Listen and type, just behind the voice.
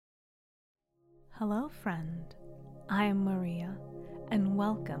Hello, friend. I am Maria, and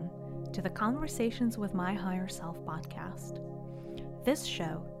welcome to the Conversations with My Higher Self podcast. This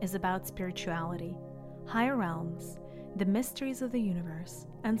show is about spirituality, higher realms, the mysteries of the universe,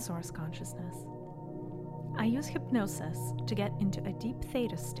 and source consciousness. I use hypnosis to get into a deep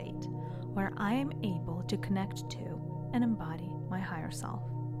theta state where I am able to connect to and embody my higher self.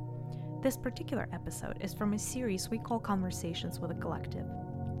 This particular episode is from a series we call Conversations with a Collective.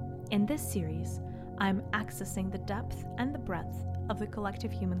 In this series, I'm accessing the depth and the breadth of the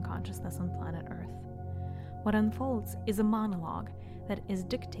collective human consciousness on planet Earth. What unfolds is a monologue that is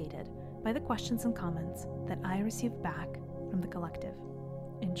dictated by the questions and comments that I receive back from the collective.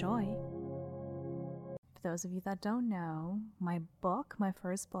 Enjoy! For those of you that don't know, my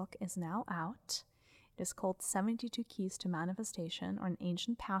first book, is now out. It is called 72 Keys to Manifestation, or An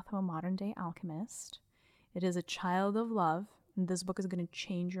Ancient Path of a Modern Day Alchemist. It is a child of love, and this book is going to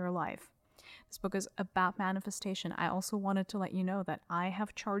change your life. This book is about manifestation. I also wanted to let you know that I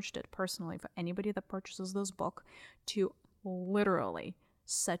have charged it personally for anybody that purchases this book to literally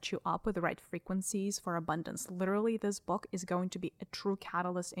set you up with the right frequencies for abundance. Literally, this book is going to be a true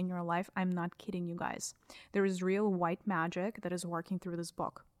catalyst in your life. I'm not kidding you guys. There is real white magic that is working through this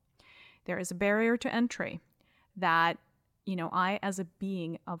book. There is a barrier to entry that, I, as a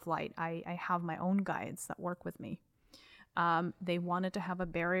being of light, I have my own guides that work with me. They wanted to have a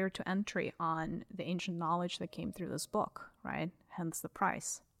barrier to entry on the ancient knowledge that came through this book, right? Hence the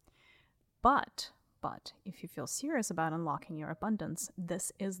price. But if you feel serious about unlocking your abundance,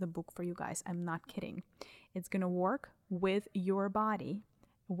 this is the book for you guys. I'm not kidding. It's going to work with your body,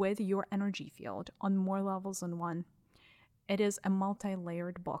 with your energy field on more levels than one. It is a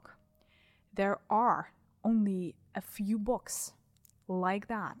multi-layered book. There are only a few books like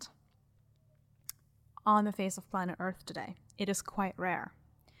that on the face of planet Earth today. It is quite rare.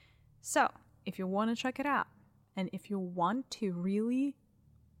 So if you want to check it out, and if you want to really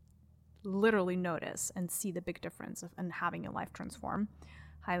literally notice and see the big difference and having your life transform,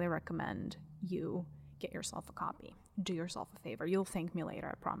 highly recommend you get yourself a copy. Do yourself a favor. You'll thank me later,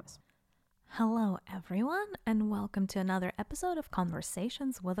 I promise. Hello, everyone, and welcome to another episode of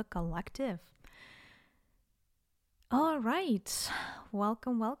Conversations with a Collective. All right,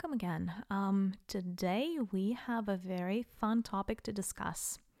 welcome again. Today we have a very fun topic to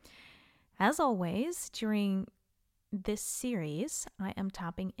discuss. As always, during this series, I am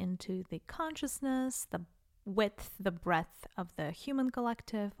tapping into the consciousness, the width, the breadth of the human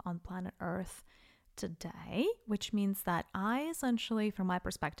collective on planet Earth today, which means that I essentially, from my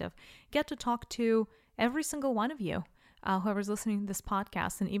perspective, get to talk to every single one of you, whoever's listening to this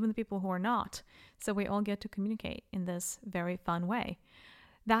podcast, and even the people who are not. So we all get to communicate in this very fun way.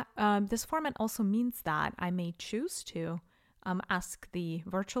 That this format also means that I may choose to ask the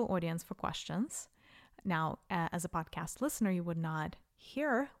virtual audience for questions. Now, as a podcast listener, you would not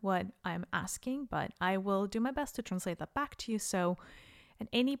hear what I'm asking, but I will do my best to translate that back to you. So at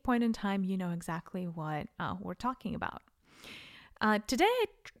any point in time, you know exactly what we're talking about. Today,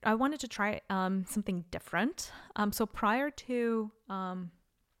 I wanted to try something different. So prior to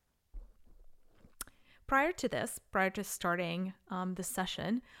starting this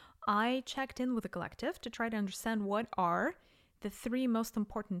session, I checked in with the collective to try to understand what are the three most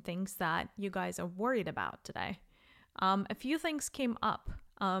important things that you guys are worried about today. A few things came up,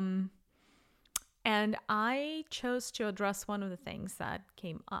 and I chose to address one of the things that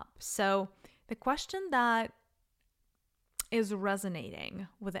came up. So the question that is resonating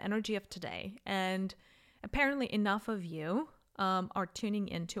with the energy of today, and apparently enough of you are tuning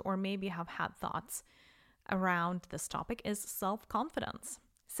into or maybe have had thoughts around this topic, is self-confidence.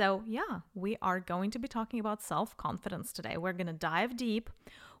 So yeah, we are going to be talking about self-confidence today. We're going to dive deep.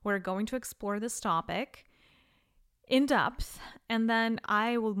 We're going to explore this topic in depth, and then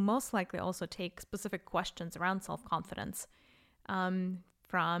I will most likely also take specific questions around self-confidence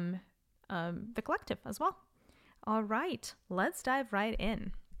from the collective as well. All right, let's dive right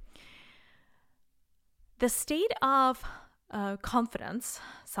in. The state of confidence,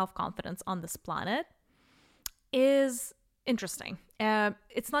 self-confidence on this planet is interesting.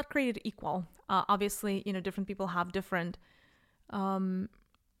 It's not created equal. Obviously, different people have different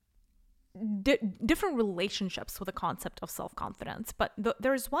different relationships with the concept of self-confidence. But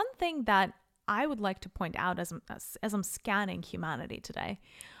there's one thing that I would like to point out as I'm scanning humanity today.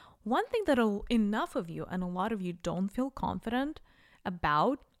 One thing that enough of you and a lot of you don't feel confident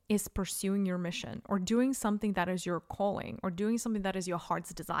about is pursuing your mission or doing something that is your calling or doing something that is your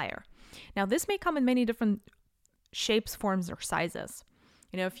heart's desire. Now, this may come in many different shapes, forms, or sizes.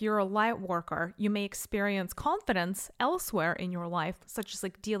 If you're a light worker, you may experience confidence elsewhere in your life, such as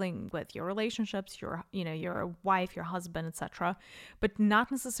like dealing with your relationships, your wife, your husband, etc., but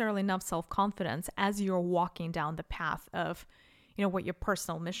not necessarily enough self-confidence as you're walking down the path of what your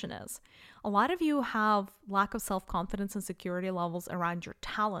personal mission is. A lot of you have lack of self-confidence and security levels around your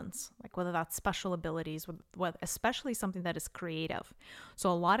talents, like whether that's special abilities, especially something that is creative.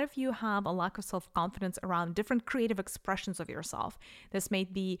 So a lot of you have a lack of self-confidence around different creative expressions of yourself. This may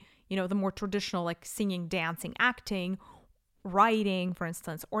be, the more traditional, like singing, dancing, acting, writing, for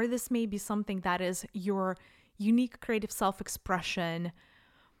instance, or this may be something that is your unique creative self-expression,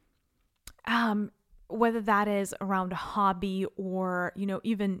 whether that is around a hobby or,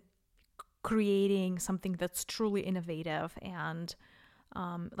 even creating something that's truly innovative and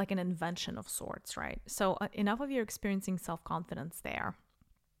like an invention of sorts, right? So enough of you experiencing self-confidence there.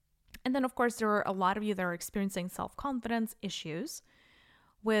 And then, of course, there are a lot of you that are experiencing self-confidence issues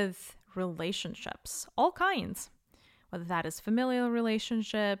with relationships, all kinds, whether that is familial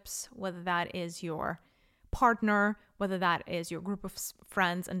relationships, whether that is your partner, whether that is your group of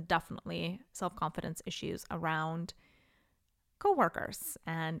friends, and definitely self-confidence issues around coworkers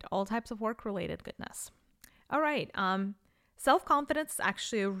and all types of work-related goodness. All right. Self-confidence is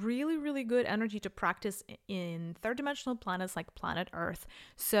actually a really, really good energy to practice in third-dimensional planets like planet Earth.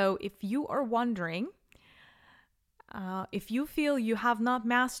 So if you are wondering, if you feel you have not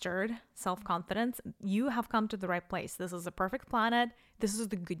mastered self-confidence, you have come to the right place. This is a perfect planet. This is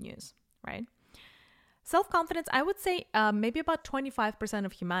the good news, right? Self-confidence, I would say maybe about 25%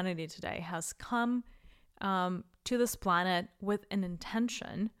 of humanity today has come to this planet with an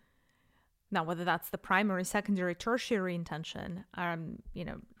intention. Now, whether that's the primary, secondary, tertiary intention,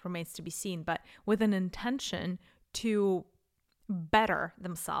 remains to be seen, but with an intention to better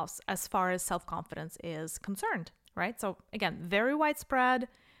themselves as far as self-confidence is concerned, right? So again, very widespread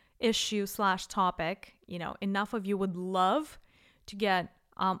issue / topic. Enough of you would love to get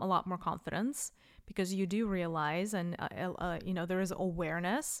a lot more confidence, because you do realize, and there is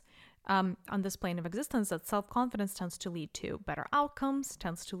awareness on this plane of existence that self-confidence tends to lead to better outcomes,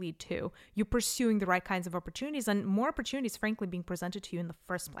 tends to lead to you pursuing the right kinds of opportunities, and more opportunities, frankly, being presented to you in the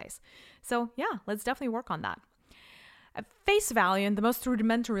first place. So yeah, let's definitely work on that. At face value, and the most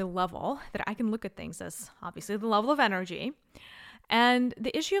rudimentary level that I can look at things is obviously the level of energy. And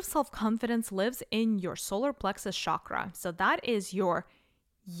the issue of self-confidence lives in your solar plexus chakra. So that is your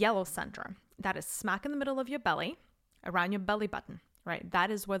yellow center. That is smack in the middle of your belly, around your belly button, right? That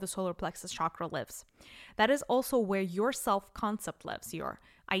is where the solar plexus chakra lives. That is also where your self-concept lives, your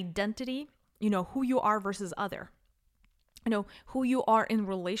identity, who you are versus other, who you are in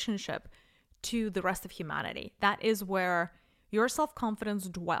relationship to the rest of humanity. That is where your self-confidence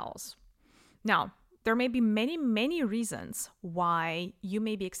dwells. Now, there may be many, many reasons why you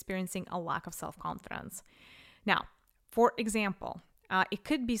may be experiencing a lack of self-confidence. Now, for example, it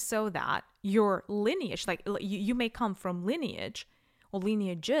could be so that your lineage, like you may come from lineage or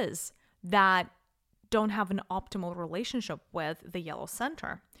lineages that don't have an optimal relationship with the yellow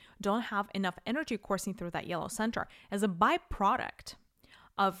center, don't have enough energy coursing through that yellow center. As a byproduct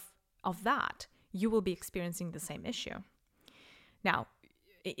of that, you will be experiencing the same issue. Now,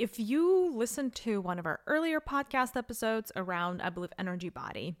 if you listen to one of our earlier podcast episodes around, I believe, energy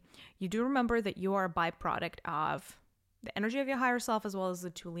body, you do remember that you are a byproduct of the energy of your higher self as well as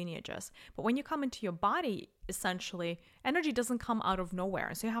the two lineages. But when you come into your body, essentially, energy doesn't come out of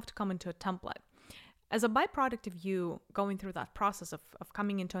nowhere. So you have to come into a template. As a byproduct of you going through that process of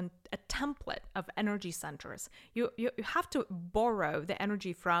coming into a template of energy centers, you have to borrow the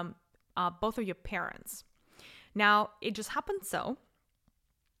energy from both of your parents. Now, it just happens so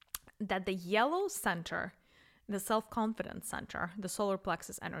that the yellow center, the self-confidence center, the solar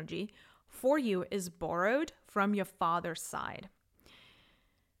plexus energy, for you is borrowed from your father's side.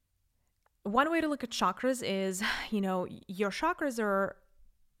 One way to look at chakras is, your chakras are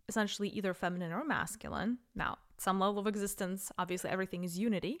essentially either feminine or masculine. Now, some level of existence, obviously everything is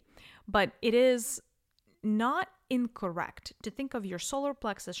unity, but it is not incorrect to think of your solar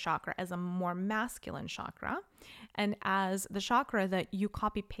plexus chakra as a more masculine chakra and as the chakra that you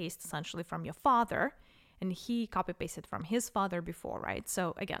copy paste essentially from your father, and he copy pasted from his father before, right?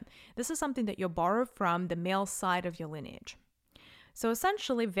 So again, this is something that you borrow from the male side of your lineage. So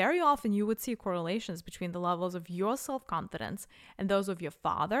essentially, very often you would see correlations between the levels of your self-confidence and those of your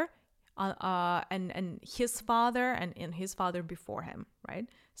father, and his father and in his father before him, right?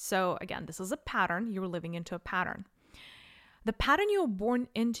 So again, this is a pattern. You're living into a pattern. The pattern you're born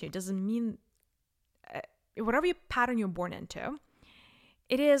into doesn't mean whatever pattern you're born into,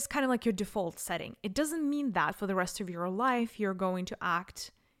 it is kind of like your default setting. It doesn't mean that for the rest of your life, you're going to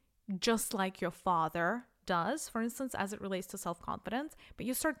act just like your father does, for instance, as it relates to self-confidence, but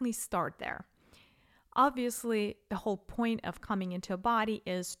you certainly start there. Obviously, the whole point of coming into a body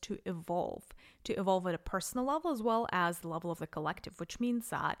is to evolve at a personal level as well as the level of the collective, which means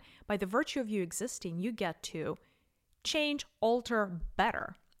that by the virtue of you existing, you get to change, alter,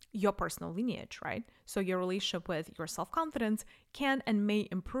 better your personal lineage, right? So your relationship with your self-confidence can and may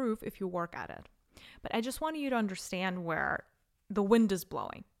improve if you work at it. But I just want you to understand where the wind is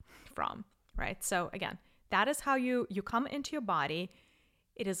blowing from, right? So again, that is how you come into your body.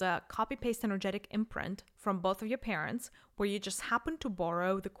 It is a copy-paste energetic imprint from both of your parents where you just happen to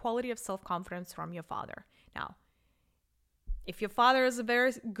borrow the quality of self-confidence from your father. Now, if your father is a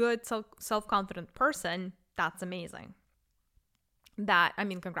very good self-confident person, that's amazing.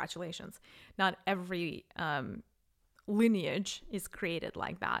 Congratulations. Not every lineage is created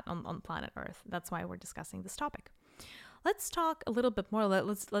like that on planet Earth. That's why we're discussing this topic. Let's talk a little bit more.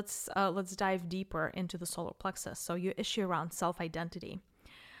 Let's dive deeper into the solar plexus. So your issue around self-identity.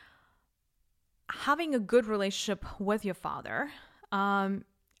 Having a good relationship with your father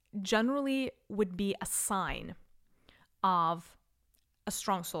generally would be a sign of a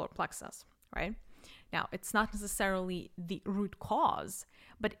strong solar plexus, right? Now, it's not necessarily the root cause,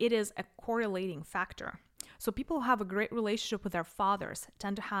 but it is a correlating factor. So people who have a great relationship with their fathers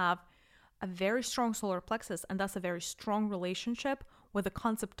tend to have a very strong solar plexus and thus a very strong relationship with the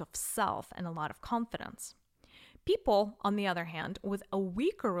concept of self and a lot of confidence. People, on the other hand, with a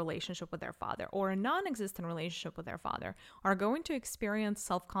weaker relationship with their father or a non-existent relationship with their father are going to experience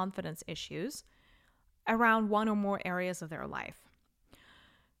self-confidence issues around one or more areas of their life.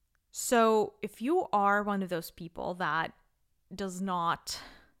 So if you are one of those people that does not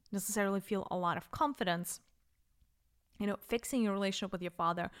necessarily feel a lot of confidence, fixing your relationship with your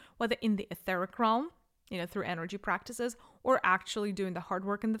father, whether in the etheric realm, through energy practices, or actually doing the hard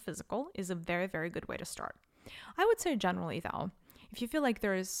work in the physical is a very, very good way to start. I would say generally, though, if you feel like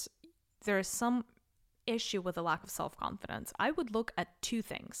there is some issue with a lack of self-confidence, I would look at two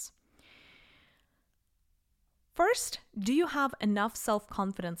things. First, do you have enough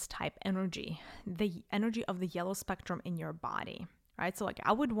self-confidence type energy, the energy of the yellow spectrum in your body, right? So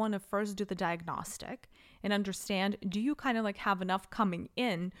I would want to first do the diagnostic and understand, do you kind of have enough coming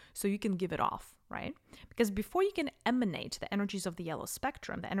in so you can give it off, right? Because before you can emanate the energies of the yellow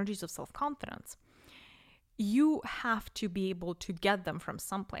spectrum, the energies of self-confidence, you have to be able to get them from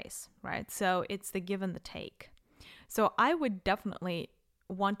someplace, right? So it's the give and the take. So I would definitely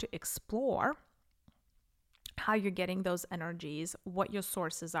want to explore how you're getting those energies, what your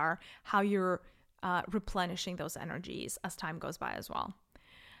sources are, how you're replenishing those energies as time goes by as well.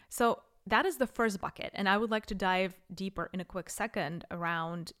 So that is the first bucket. And I would like to dive deeper in a quick second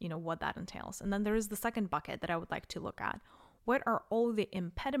around, what that entails. And then there is the second bucket that I would like to look at. What are all the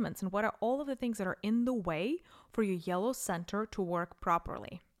impediments and what are all of the things that are in the way for your yellow center to work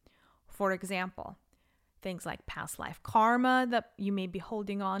properly? For example, things like past life karma that you may be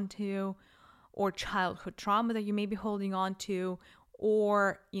holding on to, or childhood trauma that you may be holding on to,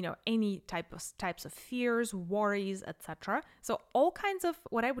 or any types of fears, worries, etc. So all kinds of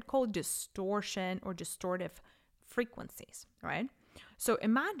what I would call distortion or distortive frequencies, right? So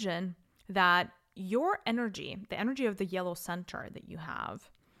imagine that your energy, the energy of the yellow center that you have,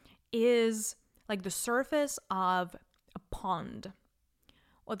 is like the surface of a pond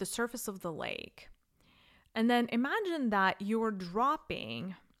or the surface of the lake. And then imagine that you're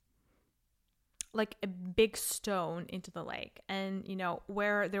dropping like a big stone into the lake, and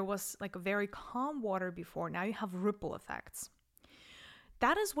where there was like a very calm water before, now you have ripple effects.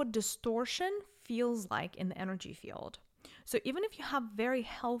 That is what distortion feels like in the energy field. So even if you have very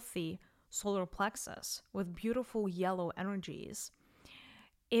healthy solar plexus with beautiful yellow energies,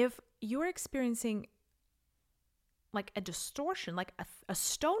 if you're experiencing like a distortion, like a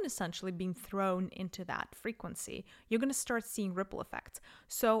stone essentially being thrown into that frequency, you're going to start seeing ripple effects.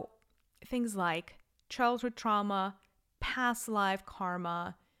 So things like childhood trauma, past life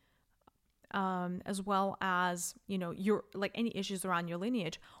karma, as well as, your like any issues around your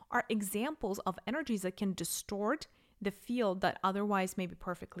lineage are examples of energies that can distort the field that otherwise may be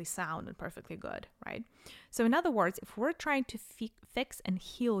perfectly sound and perfectly good, right? So in other words, if we're trying to fix and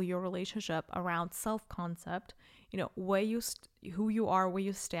heal your relationship around self-concept, where who you are, where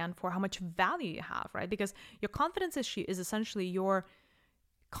you stand for, how much value you have, right? Because your confidence issue is essentially your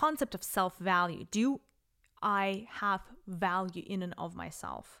concept of self-value. Do I have value in and of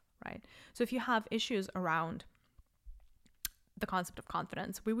myself, right? So if you have issues around the concept of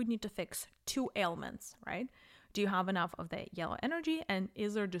confidence, we would need to fix two ailments, right? Do you have enough of the yellow energy? And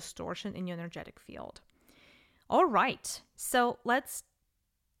is there distortion in your energetic field? All right, so let's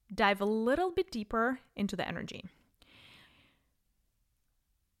dive a little bit deeper into the energy.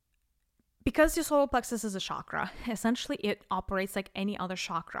 Because your solar plexus is a chakra, essentially it operates like any other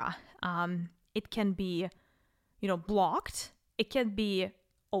chakra. It can be, blocked. It can be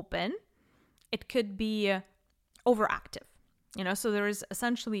open. It could be overactive. So there is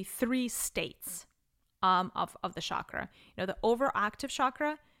essentially 3 states of the chakra. The overactive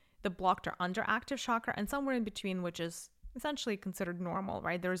chakra, the blocked or underactive chakra, and somewhere in between, which is essentially considered normal,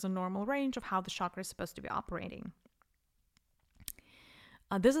 right? There is a normal range of how the chakra is supposed to be operating.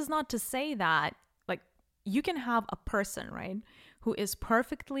 This is not to say that, you can have a person, right, who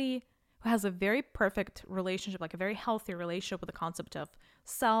has a very perfect relationship, like a very healthy relationship with the concept of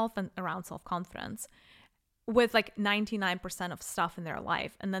self and around self-confidence, with 99% of stuff in their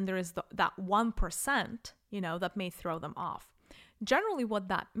life. And then there is that 1%, that may throw them off. Generally what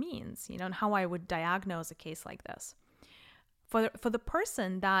that means, and how I would diagnose a case like this. For the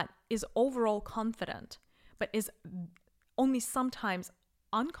person that is overall confident, but is only sometimes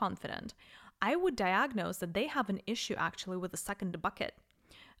unconfident, I would diagnose that they have an issue actually with the second bucket.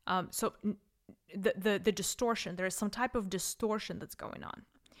 So the distortion, there is some type of distortion that's going on.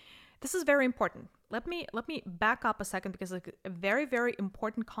 This is very important. Let me back up a second, because a very, very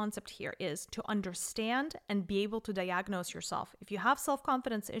important concept here is to understand and be able to diagnose yourself. If you have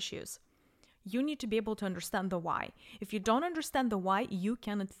self-confidence issues, you need to be able to understand the why. If you don't understand the why, you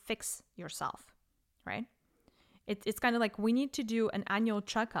cannot fix yourself, right? It's kind of like we need to do an annual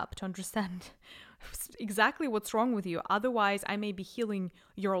checkup to understand exactly what's wrong with you. Otherwise, I may be healing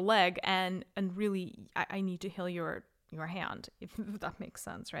your leg and really I need to heal your hand, if that makes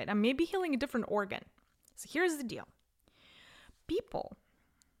sense, right? I may be healing a different organ. So here's the deal.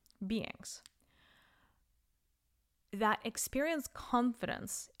 Beings that experience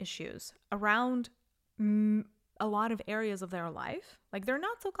confidence issues around a lot of areas of their life, they're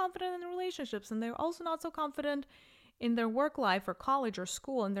not so confident in relationships, and they're also not so confident in their work life or college or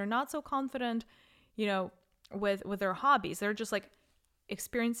school, and they're not so confident, with their hobbies. They're just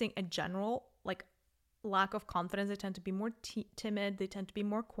experiencing a general lack of confidence. They tend to be more timid. They tend to be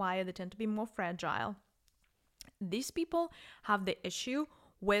more quiet. They tend to be more fragile. These people have the issue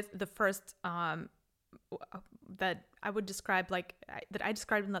with the first that I would describe that I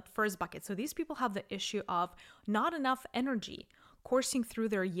described in that first bucket. So these people have the issue of not enough energy coursing through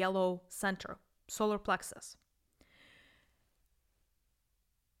their yellow center, solar plexus.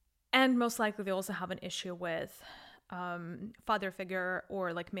 And most likely they also have an issue with father figure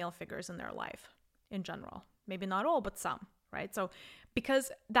or male figures in their life in general. Maybe not all, but some, right? So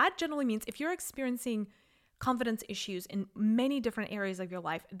because that generally means if you're experiencing confidence issues in many different areas of your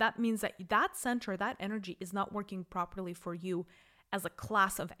life, that means that center, that energy is not working properly for you as a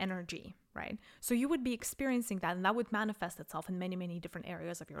class of energy, right? So you would be experiencing that, and that would manifest itself in many, many different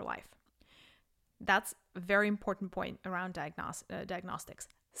areas of your life. That's a very important point around diagnostics.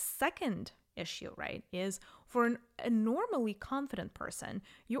 Second issue, right, is for a normally confident person,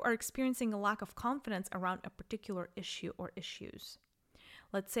 you are experiencing a lack of confidence around a particular issue or issues.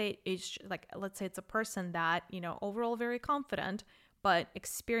 Let's say it's a person that, overall very confident, but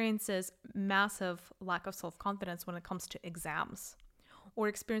experiences massive lack of self-confidence when it comes to exams, or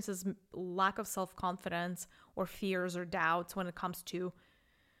experiences lack of self-confidence or fears or doubts when it comes to,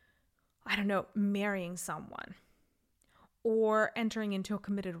 marrying someone or entering into a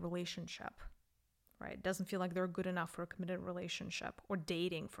committed relationship, right? Doesn't feel like they're good enough for a committed relationship, or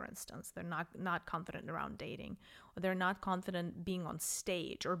dating, for instance. They're not confident around dating, or they're not confident being on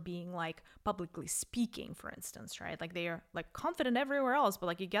stage or being publicly speaking, for instance, right? They are confident everywhere else,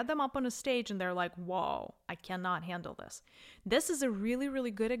 but you get them up on a stage and they're like, whoa, I cannot handle this. This is a really, really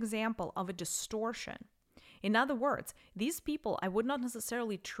good example of a distortion. In other words, these people I would not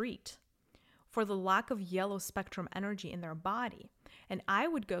necessarily treat for the lack of yellow spectrum energy in their body. And I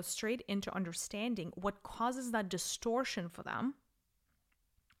would go straight into understanding what causes that distortion for them.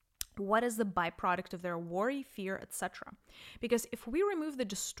 What is the byproduct of their worry, fear, etc.? Because if we remove the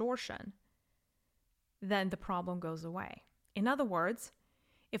distortion, then the problem goes away. In other words,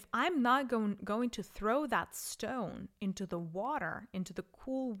 if I'm not going to throw that stone into the water, into the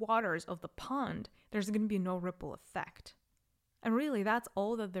cool waters of the pond, there's going to be no ripple effect. And really, that's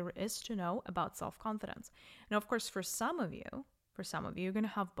all that there is to know about self-confidence. Now, of course, for some of you, you're going to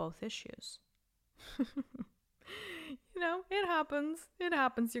have both issues. It happens. It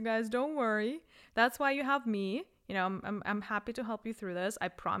happens, you guys. Don't worry. That's why you have me. I'm happy to help you through this. I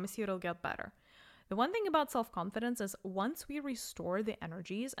promise you it'll get better. The one thing about self-confidence is once we restore the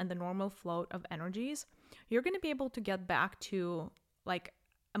energies and the normal flow of energies, you're going to be able to get back to like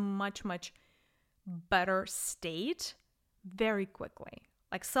a much, much better state very quickly.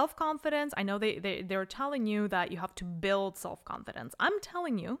 Like self-confidence, I know they're telling you that you have to build self-confidence. I'm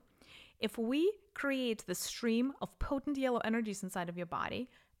telling you, if we create the stream of potent yellow energies inside of your body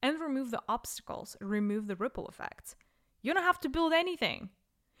and remove the obstacles, remove the ripple effects, you don't have to build anything.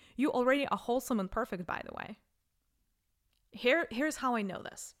 You already are wholesome and perfect, by the way. Here's how I know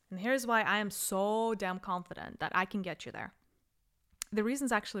this. And here's why I am so damn confident that I can get you there. The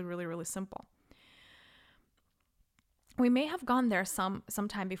reason's actually really, really simple. We may have gone there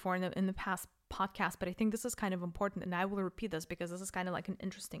sometime before in the past podcast, but I think this is kind of important, and I will repeat this because this is kind of like an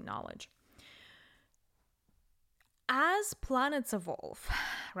interesting knowledge. As planets evolve,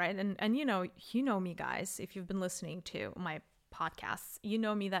 right? And you know me, guys, if you've been listening to my podcasts, you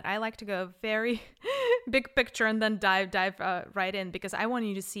know me that I like to go very big picture and then dive right in, because I want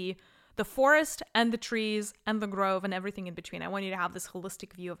you to see the forest and the trees and the grove and everything in between. I want you to have this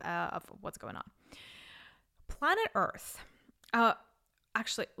holistic view of what's going on. Planet Earth.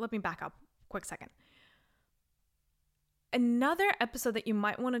 Actually, let me back up a quick second. Another episode that you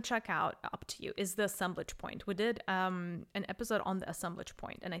might want to check out, up to you, is the assemblage point. We did an episode on the assemblage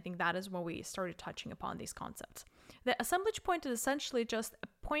point, and I think that is where we started touching upon these concepts. The assemblage point is essentially just a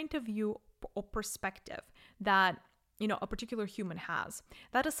point of view or perspective that a particular human has.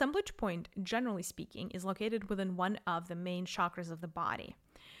 That assemblage point, generally speaking, is located within one of the main chakras of the body.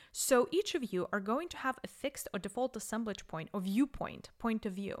 So each of you are going to have a fixed or default assemblage point or viewpoint, point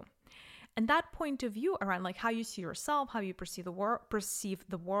of view. And that point of view around like how you see yourself, how you perceive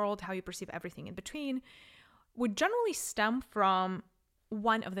the world, how you perceive everything in between, would generally stem from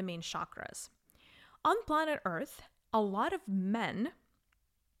one of the main chakras. On planet Earth, a lot of men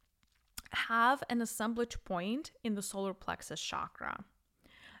have an assemblage point in the solar plexus chakra.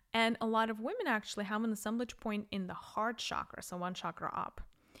 And a lot of women actually have an assemblage point in the heart chakra, so one chakra up.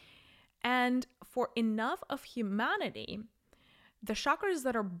 And for enough of humanity, the chakras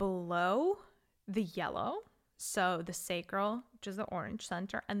that are below the yellow, so the sacral, which is the orange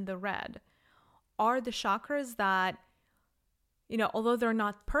center, and the red, are the chakras that, although they're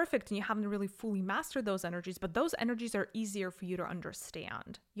not perfect and you haven't really fully mastered those energies, but those energies are easier for you to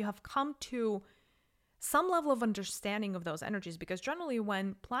understand. You have come to some level of understanding of those energies, because generally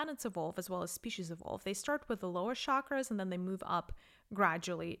when planets evolve as well as species evolve, they start with the lower chakras and then they move up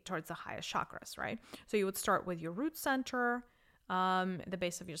gradually towards the highest chakras, right? So you would start with your root center, the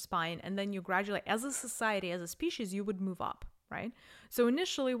base of your spine, and then you gradually, as a society, as a species, you would move up, right? So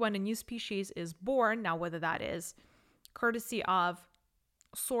initially when a new species is born, now whether that is courtesy of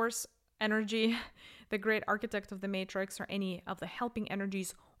source energy, the great architect of the matrix, or any of the helping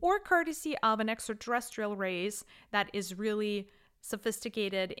energies, or courtesy of an extraterrestrial race that is really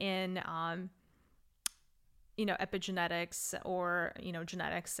sophisticated in, epigenetics or,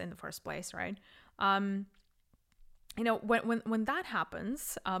 genetics in the first place, right? When that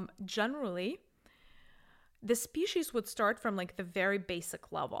happens, generally, the species would start from like the very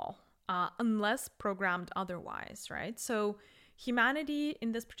basic level, unless programmed otherwise, right? So humanity,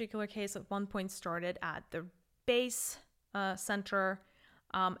 in this particular case, at one point started at the base center,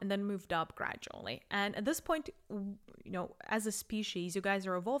 and then moved up gradually. And at this point, as a species, you guys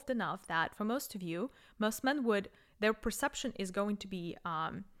are evolved enough that for most of you, most men their perception is going to be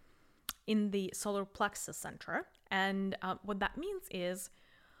in the solar plexus center. And what that means is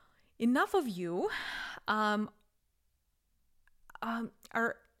enough of you are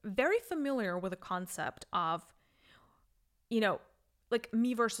very familiar with the concept of, like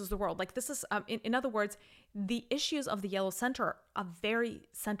me versus the world. Like this is, in other words, the issues of the yellow center are very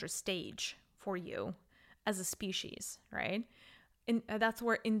center stage for you as a species, right? And that's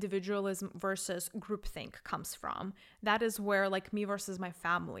where individualism versus groupthink comes from. That is where like me versus my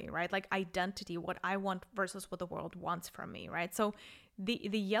family, right? Like identity, what I want versus what the world wants from me, right? So the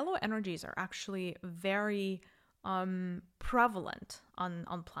yellow energies are actually very prevalent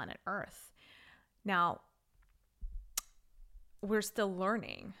on planet Earth. Now, we're still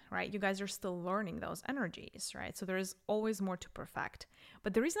learning, right? You guys are still learning those energies, right? So there is always more to perfect.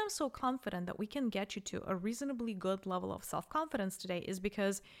 But the reason I'm so confident that we can get you to a reasonably good level of self-confidence today is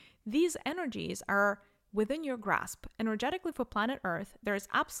because these energies are within your grasp. Energetically, for planet Earth, there is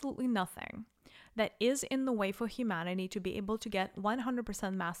absolutely nothing that is in the way for humanity to be able to get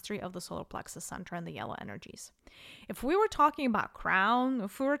 100% mastery of the solar plexus center and the yellow energies. If we were talking about crown,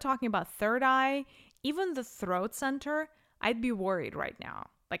 if we were talking about third eye, even the throat center, I'd be worried right now.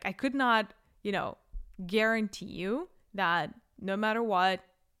 Like I could not, guarantee you that no matter what,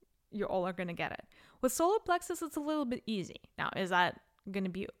 you all are going to get it. With solar plexus, it's a little bit easy. Now, is that going to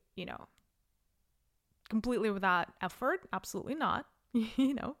be, completely without effort? Absolutely not.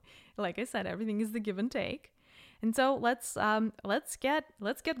 Like I said, everything is the give and take. And so let's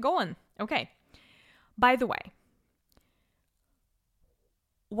get going. Okay. By the way,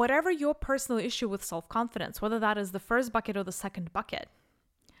 whatever your personal issue with self-confidence, whether that is the first bucket or the second bucket,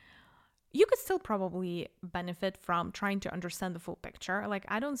 you could still probably benefit from trying to understand the full picture. Like,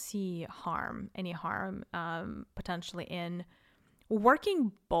 I don't see any harm potentially in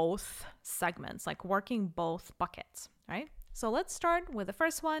working both segments, like working both buckets, right? So let's start with the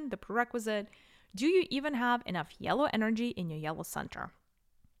first one, the prerequisite. Do you even have enough yellow energy in your yellow center?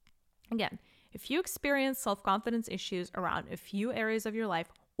 Again, if you experience self-confidence issues around a few areas of your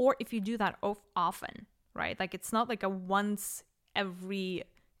life, or if you do that often, right? Like, it's not like a once every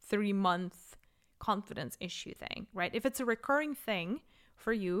 3-month confidence issue thing, right? If it's a recurring thing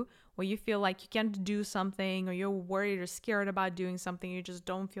for you where you feel like you can't do something, or you're worried or scared about doing something, you just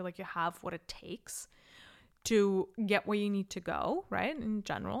don't feel like you have what it takes to get where you need to go, right? In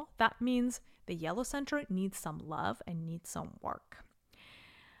general, that means the yellow center needs some love and needs some work.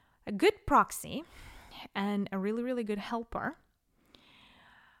 A good proxy and a really, really good helper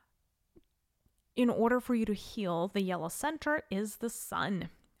in order for you to heal the yellow center is the sun.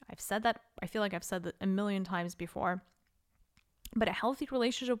 I've said that, I feel like I've said that a million times before, but a healthy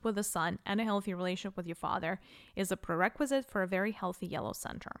relationship with the sun and a healthy relationship with your father is a prerequisite for a very healthy yellow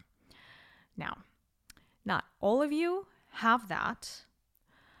center. Now, not all of you have that.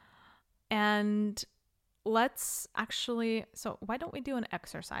 And so why don't we do an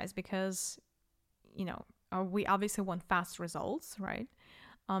exercise? Because, we obviously want fast results, right?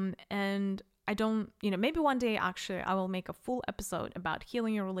 And I don't, maybe one day actually I will make a full episode about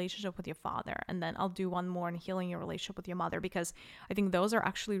healing your relationship with your father. And then I'll do one more on healing your relationship with your mother, because I think those are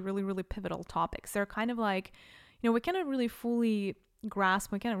actually really, really pivotal topics. They're kind of like, we cannot really fully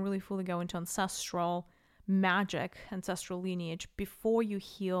grasp, we cannot really fully go into ancestral magic, ancestral lineage before you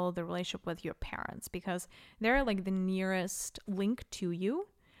heal the relationship with your parents, because they're like the nearest link to you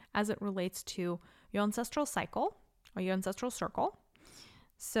as it relates to your ancestral cycle or your ancestral circle.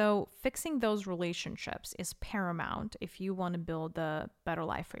 So fixing those relationships is paramount if you want to build a better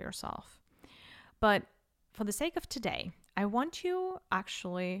life for yourself. But for the sake of today, I want you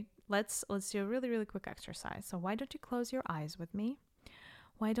actually, let's do a really, really quick exercise. So why don't you close your eyes with me?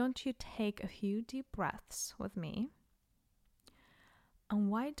 Why don't you take a few deep breaths with me? And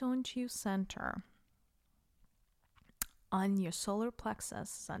why don't you center on your solar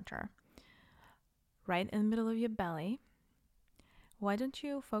plexus center, right in the middle of your belly? Why don't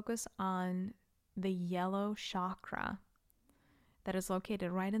you focus on the yellow chakra that is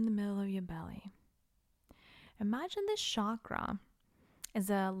located right in the middle of your belly? Imagine this chakra is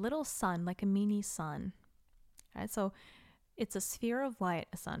a little sun, like a mini sun, right? So it's a sphere of light,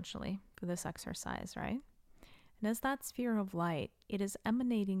 essentially, for this exercise, right? And as that sphere of light, it is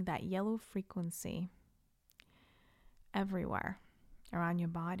emanating that yellow frequency everywhere around your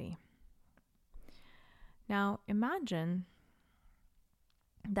body. Now, imagine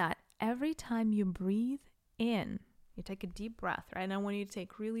that every time you breathe in, you take a deep breath, right? And I want you to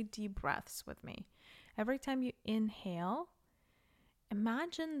take really deep breaths with me. Every time you inhale,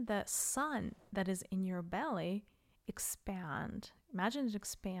 imagine the sun that is in your belly expand. Imagine it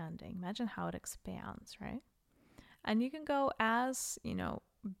expanding. Imagine how it expands, right? And you can go as,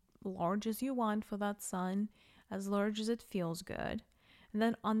 large as you want for that sun, as large as it feels good. And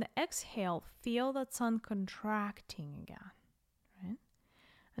then on the exhale, feel that sun contracting again, right?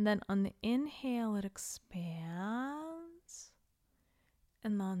 And then on the inhale, it expands.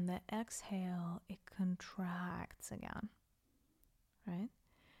 And on the exhale, it contracts again, right?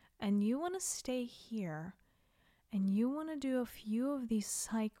 And you want to stay here. And you want to do a few of these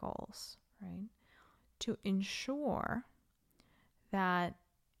cycles, right, to ensure that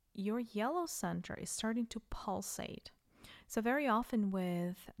your yellow center is starting to pulsate. So very often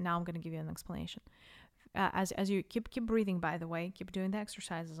now I'm going to give you an explanation. As you keep breathing, by the way, keep doing the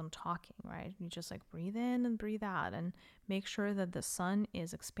exercises I'm talking, right? You just like breathe in and breathe out and make sure that the sun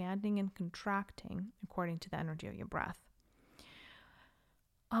is expanding and contracting according to the energy of your breath.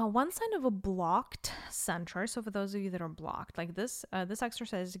 One sign of a blocked center, so for those of you that are blocked, like this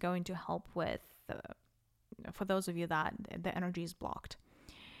exercise is going to help with, for those of you that the energy is blocked.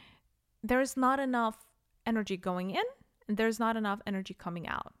 There's not enough energy going in, and there's not enough energy coming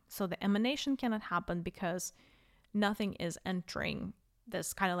out. So the emanation cannot happen because nothing is entering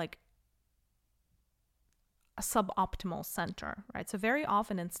this kind of like a suboptimal center, right? So very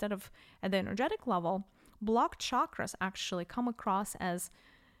often, instead of at the energetic level, blocked chakras actually come across as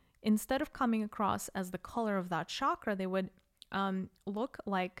instead of coming across as the color of that chakra, they would look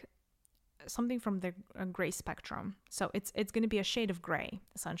like something from the gray spectrum. So it's going to be a shade of gray,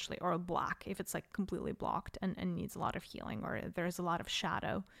 essentially, or black if it's like completely blocked and needs a lot of healing, or there's a lot of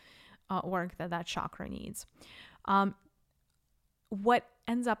shadow work that chakra needs. What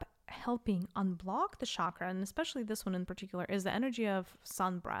ends up helping unblock the chakra, and especially this one in particular, is the energy of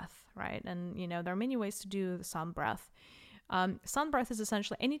sun breath, right? And, there are many ways to do the sun breath. Sun breath is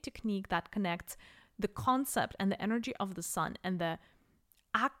essentially any technique that connects the concept and the energy of the sun and the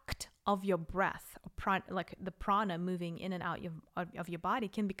act of your breath, like the prana moving in and out of your body,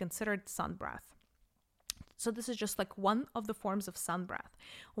 can be considered sun breath. So this is just like one of the forms of sun breath.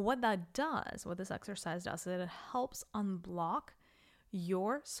 What this exercise does, is it helps unblock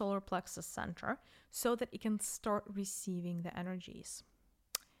your solar plexus center so that it can start receiving the energies.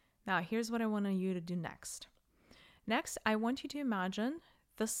 Now, here's what I want you to do next. Next, I want you to imagine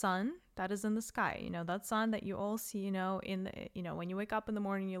the sun that is in the sky, that sun that you all see, when you wake up in the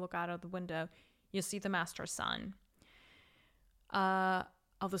morning, you look out of the window, you see the master sun of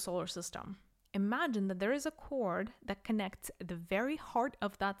the solar system. Imagine that there is a cord that connects the very heart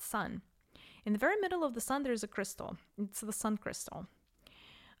of that sun. In the very middle of the sun, there is a crystal. It's the sun crystal.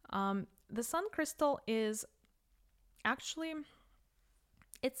 The sun crystal is actually,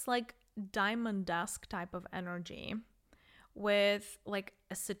 it's like diamond-esque type of energy with like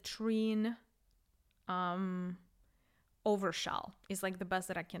a citrine overshell is like the best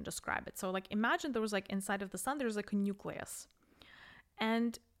that I can describe it. So like imagine there was like inside of the sun, there's like a nucleus,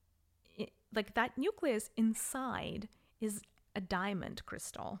 and like that nucleus inside is a diamond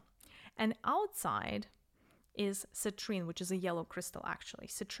crystal, and outside is citrine, which is a yellow crystal. Actually,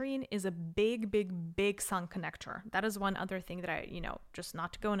 citrine is a big sun connector. That is one other thing that I, just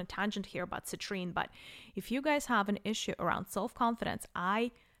not to go on a tangent here about citrine, but if you guys have an issue around self-confidence,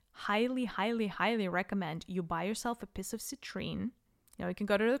 I highly recommend you buy yourself a piece of citrine. You can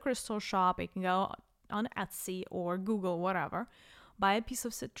go to the crystal shop, you can go on Etsy or Google, whatever, buy a piece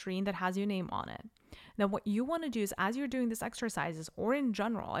of citrine that has your name on it. Now, what you want to do is, as you're doing these exercises, or in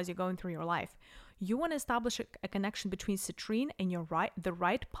general, as you're going through your life, you want to establish a connection between citrine and the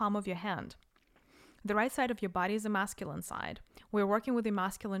right palm of your hand. The right side of your body is the masculine side. We're working with the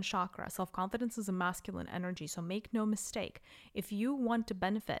masculine chakra. Self-confidence is a masculine energy, so make no mistake. If you want to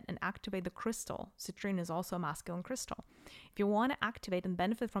benefit and activate the crystal, citrine is also a masculine crystal. If you want to activate and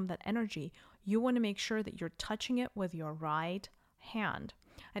benefit from that energy, you want to make sure that you're touching it with your right hand.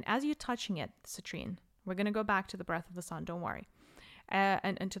 And as you're touching it, citrine, we're going to go back to the breath of the sun, don't worry,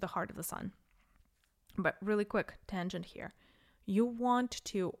 and to the heart of the sun. But really quick tangent here. You want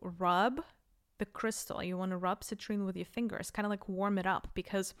to rub the crystal. You want to rub citrine with your fingers, kind of like warm it up,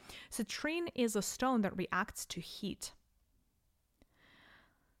 because citrine is a stone that reacts to heat.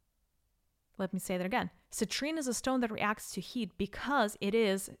 Let me say that again. Citrine is a stone that reacts to heat because it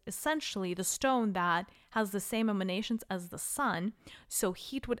is essentially the stone that has the same emanations as the sun, so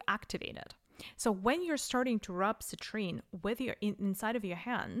heat would activate it. So when you're starting to rub citrine with your inside of your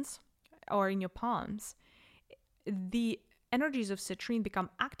hands or in your palms, the energies of citrine become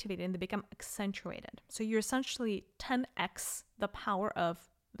activated and they become accentuated. So you're essentially 10x the power of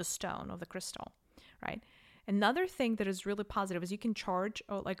the stone, of the crystal, right? Another thing that is really positive is you can charge,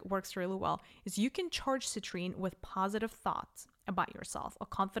 or like works really well, is you can charge citrine with positive thoughts about yourself or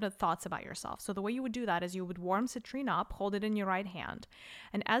confident thoughts about yourself. So the way you would do that is you would warm citrine up, hold it in your right hand.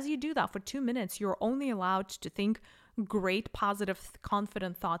 And as you do that for 2 minutes, you're only allowed to think great, positive,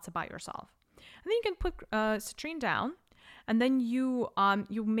 confident thoughts about yourself. And then you can put citrine down, and then you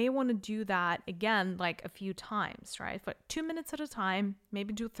may want to do that again like a few times, right? For 2 minutes at a time,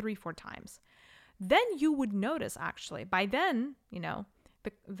 maybe do 3-4 times. Then you would notice, actually, by then,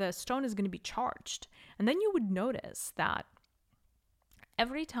 the stone is going to be charged. And then you would notice that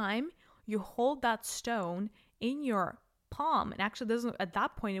every time you hold that stone in your palm, and actually at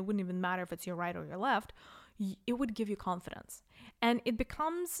that point, it wouldn't even matter if it's your right or your left, it would give you confidence. And it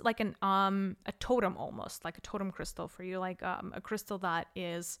becomes like a totem, almost like a totem crystal for you, like a crystal that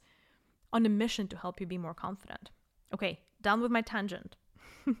is on a mission to help you be more confident. Okay, done with my tangent.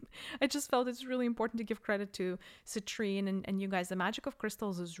 I just felt it's really important to give credit to citrine and you guys. The magic of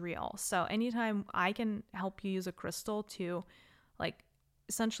crystals is real. So anytime I can help you use a crystal to like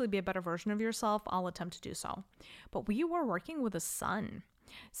essentially be a better version of yourself, I'll attempt to do so. But we were working with the sun.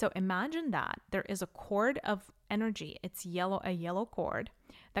 So imagine that there is a cord of energy. It's a yellow cord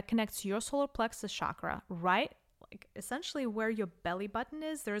that connects your solar plexus chakra, right? Like essentially where your belly button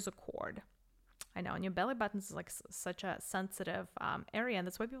is, there is a cord. I know, and your belly button is like such a sensitive area, and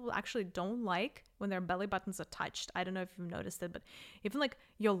that's why people actually don't like when their belly buttons are touched. I don't know if you've noticed it, but even like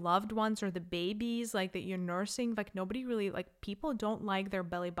your loved ones or the babies like that you're nursing, like nobody really, like people don't like their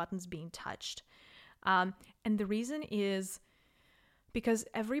belly buttons being touched. And the reason is because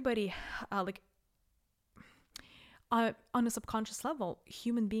everybody on a subconscious level,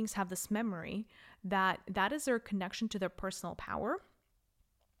 human beings have this memory that is their connection to their personal power.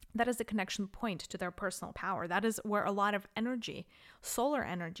 That is the connection point to their personal power. That is where a lot of energy, solar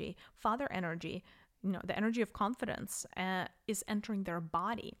energy, father energy, the energy of confidence is entering their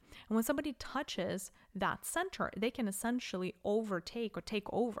body. And when somebody touches that center, they can essentially overtake or take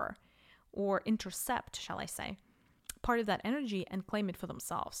over or intercept, shall I say, part of that energy and claim it for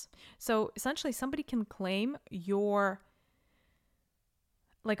themselves. So essentially somebody can claim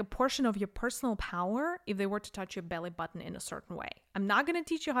like a portion of your personal power if they were to touch your belly button in a certain way. I'm not going to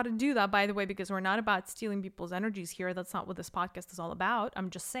teach you how to do that, by the way, because we're not about stealing people's energies here. That's not what this podcast is all about.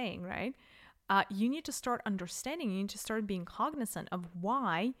 I'm just saying, right? You need to start understanding, you need to start being cognizant of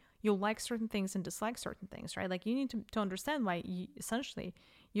why you like certain things and dislike certain things, right? Like you need to understand why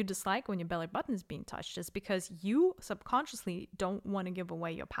you dislike when your belly button is being touched is because you subconsciously don't want to give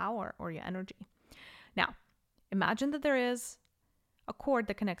away your power or your energy. Now, imagine that there is a cord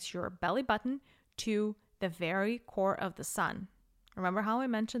that connects your belly button to the very core of the sun. Remember how I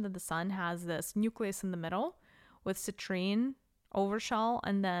mentioned that the sun has this nucleus in the middle with citrine overshell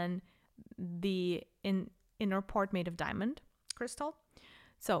and then the inner part made of diamond crystal?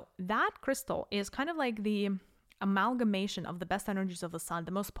 So that crystal is kind of like the amalgamation of the best energies of the sun,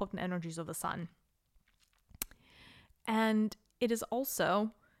 the most potent energies of the sun. And it is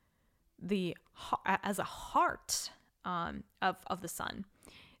also as a heart of the sun.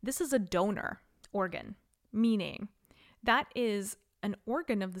 This is a donor organ, meaning that is an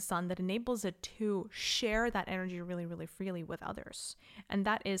organ of the sun that enables it to share that energy really, really freely with others. And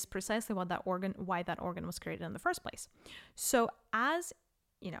that is precisely why that organ was created in the first place. So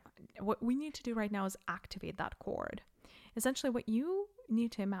what we need to do right now is activate that cord. Essentially, what you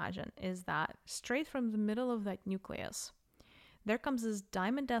need to imagine is that straight from the middle of that nucleus, there comes this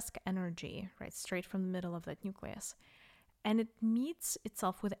diamond-esque energy, right, straight from the middle of that nucleus. And it meets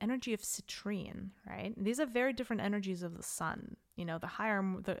itself with energy of citrine, right? These are very different energies of the sun, the higher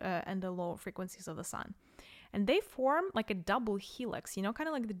and the lower frequencies of the sun. And they form like a double helix, kind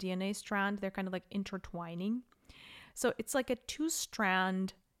of like the DNA strand. They're kind of like intertwining. So it's like a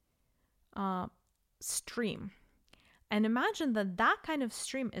two-strand stream. And imagine that kind of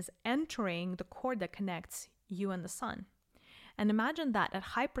stream is entering the cord that connects you and the sun. And imagine that at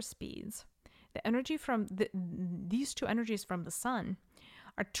hyperspeeds, the energy from these two energies from the sun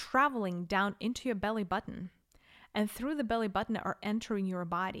are traveling down into your belly button, and through the belly button are entering your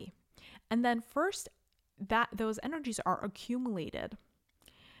body. And then first, those energies are accumulated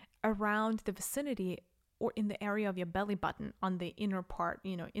around the vicinity or in the area of your belly button on the inner part,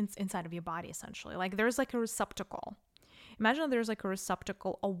 inside of your body, essentially. Like there's like a receptacle. Imagine there's like a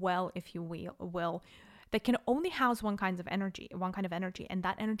receptacle, a well, if you will, that can only house one kind of energy. And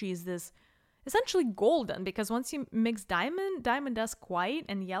that energy is this essentially golden, because once you mix diamond-esque white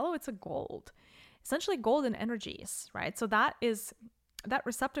and yellow, it's a gold. Essentially golden energies, right? So that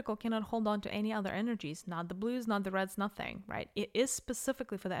receptacle cannot hold on to any other energies, not the blues, not the reds, nothing, right? It is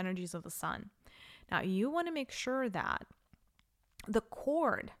specifically for the energies of the sun. Now, you want to make sure that the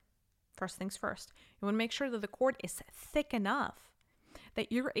cord, first things first, you want to make sure that the cord is thick enough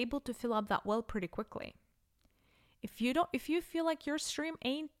that you're able to fill up that well pretty quickly. If you feel like your stream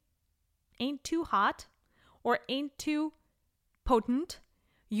ain't too hot or ain't too potent,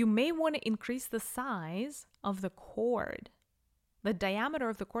 you may want to increase the size of the cord, the diameter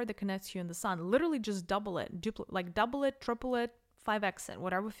of the cord that connects you and the sun. Literally just double it, triple it, 5x it,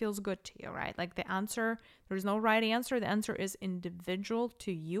 whatever feels good to you, right? Like the answer, there's no right answer. The answer is individual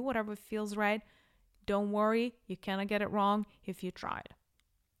to you, whatever feels right. Don't worry, you cannot get it wrong if you tried.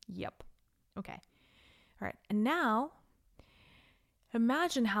 Yep. Okay. All right. And now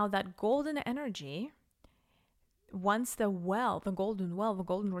imagine how that golden energy, once the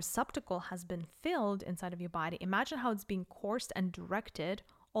golden receptacle has been filled inside of your body, imagine how it's being coursed and directed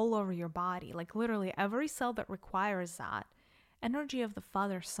all over your body. Like literally every cell that requires that energy of the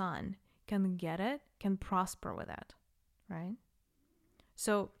Father Sun can get it, can prosper with it, right?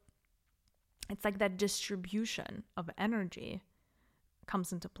 So it's like that distribution of energy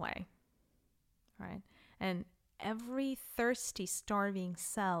comes into play, right? And every thirsty, starving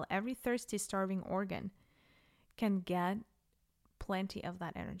cell, every thirsty, starving organ can get plenty of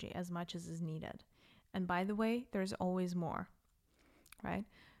that energy, as much as is needed. And by the way, there's always more, right?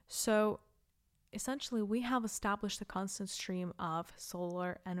 So essentially we have established a constant stream of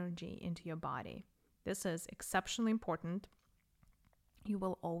solar energy into your body. This is exceptionally important. You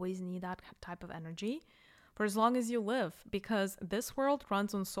will always need that type of energy for as long as you live, because this world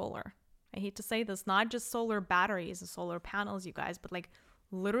runs on solar. I hate to say this, not just solar batteries and solar panels, you guys, but like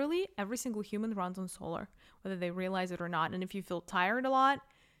literally every single human runs on solar, whether they realize it or not. And if you feel tired a lot,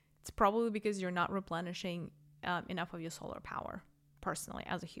 it's probably because you're not replenishing enough of your solar power, personally,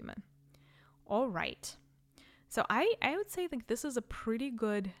 as a human. All right. So I would say like this is a pretty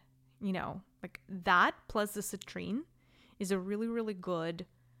good, like that plus the citrine is a really, really good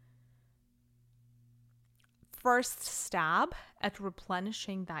first stab at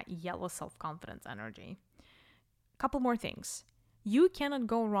replenishing that yellow self-confidence energy. A couple more things. You cannot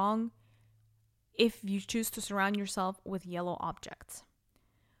go wrong if you choose to surround yourself with yellow objects.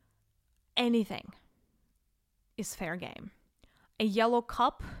 Anything is fair game. A yellow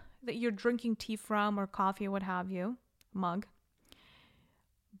cup that you're drinking tea from or coffee or what have you, mug.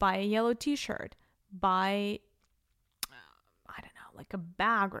 Buy a yellow t-shirt. Buy, like a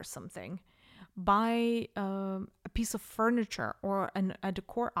bag or something. Buy a piece of furniture or a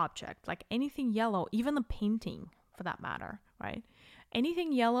decor object, like anything yellow, even a painting for that matter, right?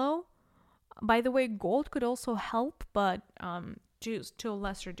 Anything yellow. By the way, gold could also help, but to a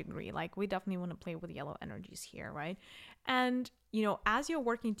lesser degree. Like we definitely want to play with yellow energies here, right? And, as you're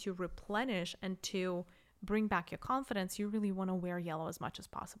working to replenish and to bring back your confidence, you really want to wear yellow as much as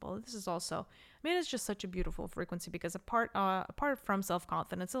possible. This is also, it's just such a beautiful frequency because apart from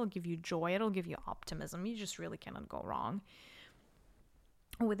self-confidence, it'll give you joy, it'll give you optimism. You just really cannot go wrong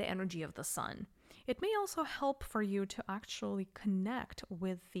with the energy of the sun. It may also help for you to actually connect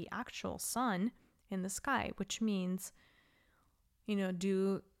with the actual sun in the sky, which means,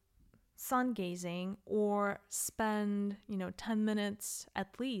 do sun gazing or spend, 10 minutes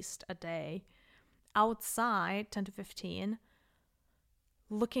at least a day outside, 10 to 15,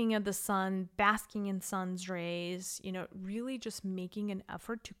 looking at the sun, basking in sun's rays, really just making an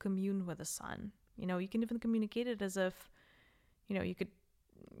effort to commune with the sun. You can even communicate it as if, you could,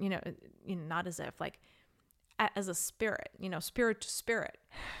 not as if, like as a spirit, spirit to spirit,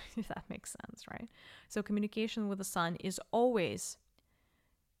 if that makes sense, right? So communication with the sun is always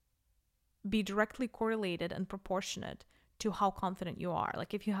be directly correlated and proportionate to how confident you are.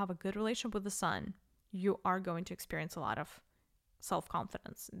 Like if you have a good relationship with the sun, you are going to experience a lot of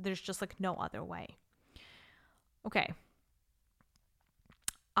self-confidence. There's just like no other way. Okay.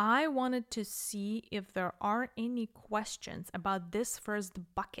 I wanted to see if there are any questions about this first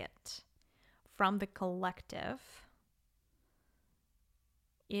bucket from the collective.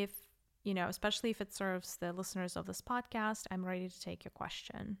 If, especially if it serves the listeners of this podcast, I'm ready to take your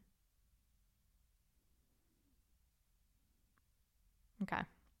question. Okay.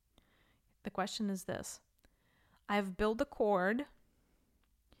 The question is this. I've built a cord,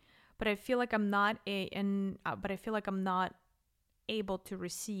 but I feel like I'm not able to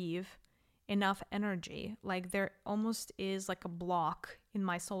receive enough energy. Like there almost is like a block in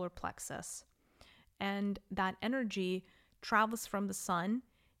my solar plexus. And that energy travels from the sun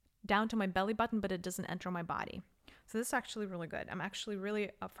down to my belly button, but it doesn't enter my body. So this is actually really good. I'm actually really,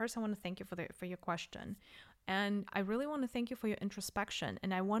 first I want to thank you for your question. And I really want to thank you for your introspection.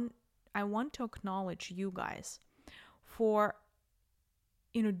 And I want to acknowledge you guys for,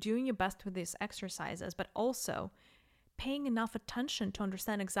 doing your best with these exercises, but also paying enough attention to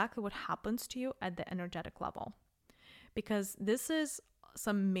understand exactly what happens to you at the energetic level. Because this is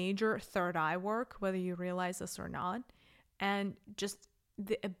some major third eye work, whether you realize this or not, and just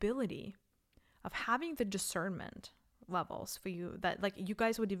the ability of having the discernment levels for you that like you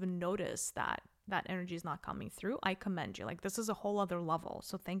guys would even notice that energy is not coming through. I commend you. Like this is a whole other level.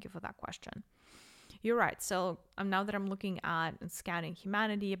 So thank you for that question. You're right. So now that I'm looking at and scanning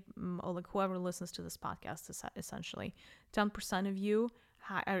humanity, or like whoever listens to this podcast, is essentially 10% of you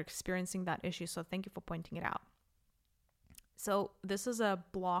are experiencing that issue. So thank you for pointing it out. So this is a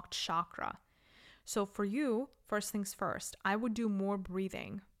blocked chakra. So for you, first things first, I would do more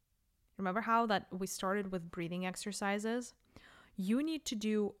breathing. Remember how that we started with breathing exercises? You need to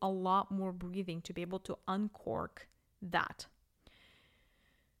do a lot more breathing to be able to uncork that.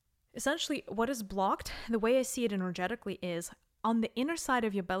 Essentially, what is blocked, the way I see it energetically is on the inner side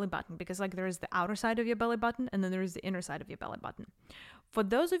of your belly button, because like there is the outer side of your belly button and then there is the inner side of your belly button. For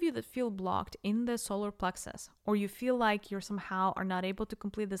those of you that feel blocked in the solar plexus, or you feel like you're somehow are not able to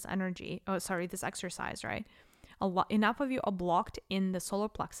complete this this exercise, right? Enough of you are blocked in the solar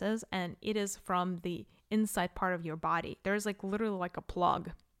plexus, and it is from the inside part of your body. There's like literally like a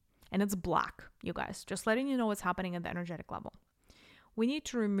plug, and it's black, you guys. Just letting you know what's happening at the energetic level. We need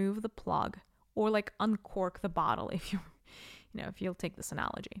to remove the plug or like uncork the bottle if if you'll take this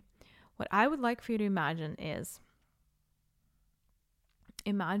analogy. What I would like for you to imagine is,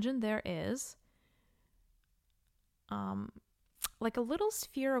 there is like a little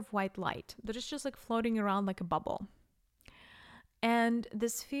sphere of white light that is just like floating around like a bubble. And the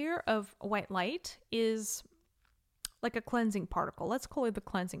sphere of white light is like a cleansing particle. Let's call it the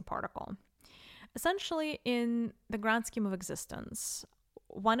cleansing particle. Essentially, in the grand scheme of existence,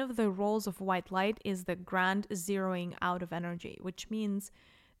 one of the roles of white light is the grand zeroing out of energy, which means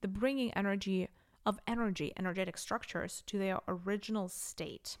the bringing energetic structures to their original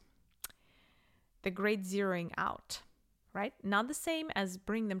state. The great zeroing out, right? Not the same as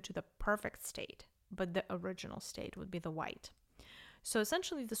bring them to the perfect state, but the original state would be the white. So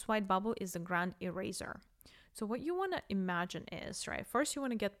essentially, this white bubble is the grand eraser. So what you want to imagine is, right, first you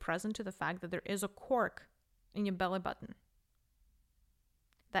want to get present to the fact that there is a cork in your belly button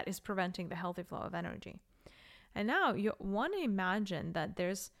that is preventing the healthy flow of energy. And now you want to imagine that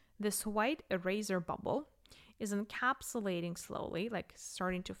there's this white eraser bubble is encapsulating slowly, like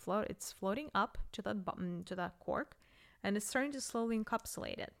starting to float. It's floating up to that cork, and it's starting to slowly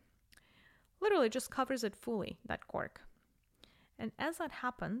encapsulate it. Literally just covers it fully, that cork. And as that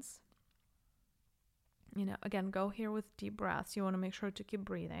happens, again, go here with deep breaths. You want to make sure to keep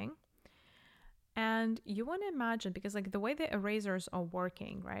breathing. And you want to imagine, because like the way the erasers are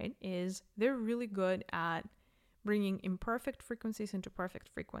working, right, is they're really good at bringing imperfect frequencies into perfect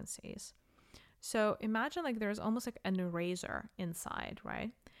frequencies. So imagine like there's almost like an eraser inside,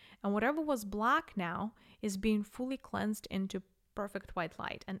 right? And whatever was black now is being fully cleansed into perfect white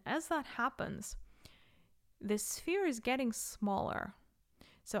light. And as that happens, the sphere is getting smaller.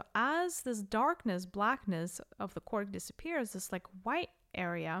 So as this blackness of the cork disappears, this like white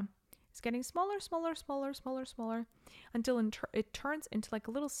area is getting smaller, until it turns into like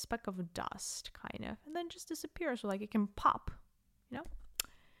a little speck of dust, kind of, and then just disappears. So like it can pop,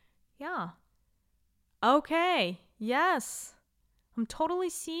 Yeah. Okay. Yes. I'm totally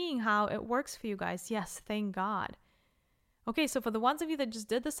seeing how it works for you guys. Yes. Thank God. Okay. So for the ones of you that just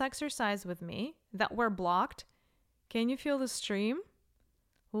did this exercise with me that were blocked, can you feel the stream?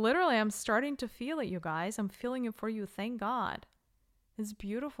 Literally, I'm starting to feel it, you guys. I'm feeling it for you. Thank God. It's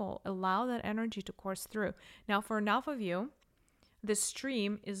beautiful. Allow that energy to course through. Now, for enough of you, the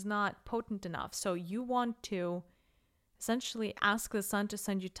stream is not potent enough. So you want to essentially ask the sun to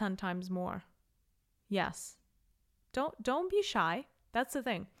send you 10 times more. Yes. Don't be shy. That's the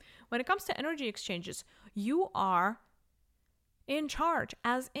thing. When it comes to energy exchanges, you are in charge,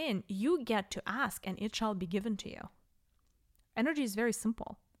 as in you get to ask and it shall be given to you. Energy is very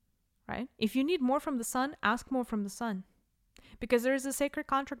simple, right? If you need more from the sun, ask more from the sun. Because there is a sacred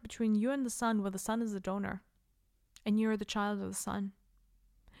contract between you and the sun, where the sun is the donor and you're the child of the sun.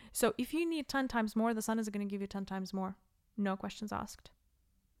 So if you need 10 times more, the sun is going to give you 10 times more. No questions asked.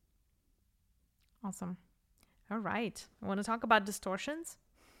 Awesome. All right. I want to talk about distortions.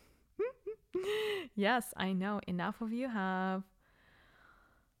 Yes, I know. Enough of you have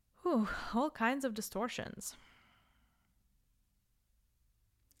all kinds of distortions.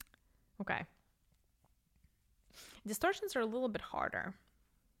 Okay. Distortions are a little bit harder.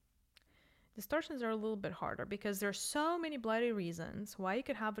 Because there's so many bloody reasons why you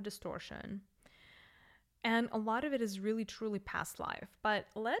could have a distortion. And a lot of it is really, truly past life. But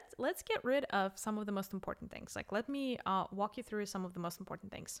let's get rid of some of the most important things. Like, let me walk you through some of the most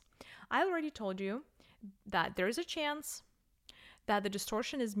important things. I already told you that there is a chance that the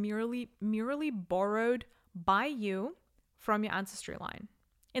distortion is merely borrowed by you from your ancestry line.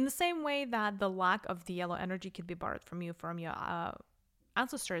 In the same way that the lack of the yellow energy could be borrowed from you from your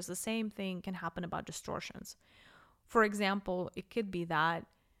ancestors, the same thing can happen about distortions. For example, it could be that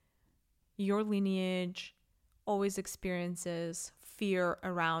your lineage always experiences fear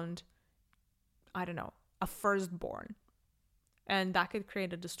around, I don't know, a firstborn. And that could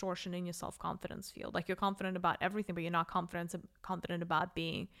create a distortion in your self-confidence field. Like, you're confident about everything, but you're not confident about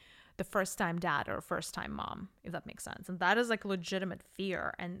being the first-time dad or first-time mom, if that makes sense. And that is like legitimate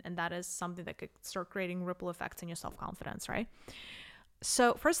fear. And that is something that could start creating ripple effects in your self-confidence, right?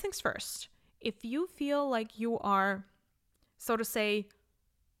 So first things first, if you feel like you are, so to say,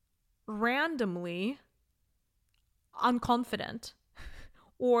 randomly unconfident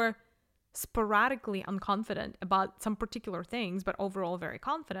or sporadically unconfident about some particular things, but overall very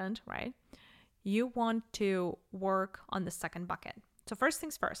confident, right? You want to work on the second bucket. So first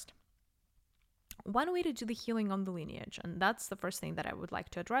things first, one way to do the healing on the lineage, and that's the first thing that I would like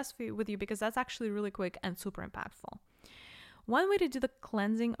to address with you, because that's actually really quick and super impactful. One way to do the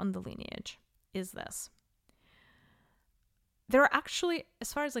cleansing on the lineage is this. there are actually,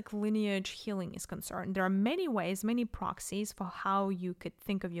 as far as like lineage healing is concerned, there are many ways, many proxies for how you could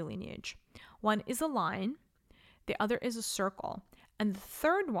think of your lineage. One is a line, the other is a circle, and the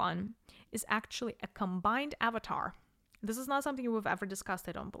third one is actually a combined avatar. This is not something we've ever discussed,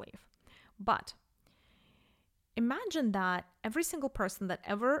 I don't believe. But imagine that every single person that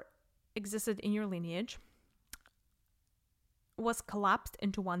ever existed in your lineage was collapsed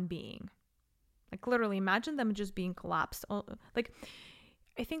into one being. Like literally imagine them just being collapsed. Like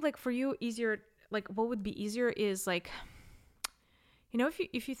I think like for you easier, like what would be easier is like, you know,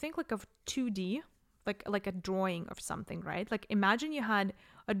 if you think like of 2D, like a drawing of something, right? Like imagine you had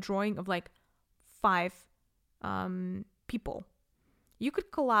a drawing of like 5 people. You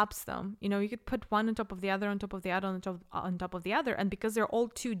could collapse them, you know, you could put one on top of the other, on top of the other, on top of the other. And because they're all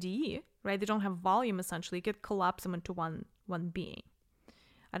 2D, right? They don't have volume essentially, you could collapse them into one being.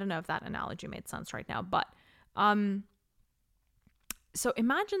 I don't know if that analogy made sense right now, but so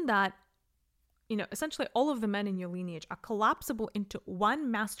imagine that, you know, essentially all of the men in your lineage are collapsible into one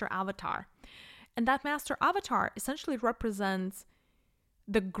master avatar. And that master avatar essentially represents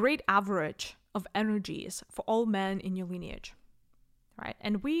the great average of energies for all men in your lineage, right?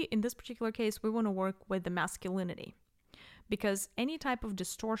 And we, in this particular case, we want to work with the masculinity, because any type of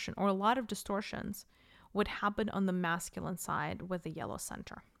distortion or a lot of distortions would happen on the masculine side with the yellow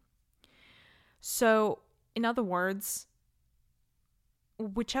center. So, in other words,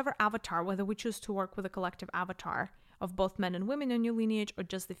 whichever avatar, whether we choose to work with a collective avatar of both men and women in your lineage, or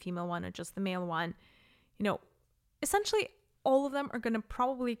just the female one or just the male one, you know, essentially all of them are going to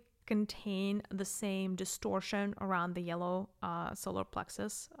probably contain the same distortion around the yellow solar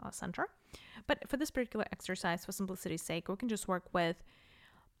plexus center. But for this particular exercise, for simplicity's sake, we can just work with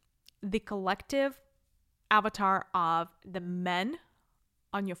the collective avatar of the men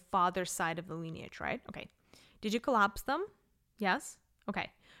on your father's side of the lineage, right? Okay. Did you collapse them? Yes?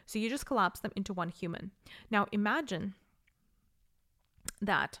 Okay. So you just collapse them into one human. Now imagine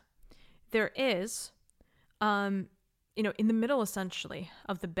that there is, you know, in the middle essentially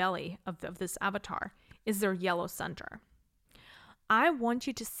of the belly of this avatar is their yellow center. I want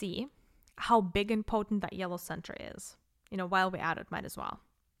you to see how big and potent that yellow center is. You know, while we're at it, might as well.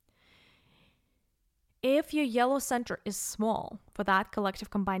 If your yellow center is small for that collective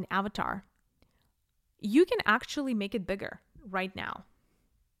combined avatar, you can actually make it bigger right now.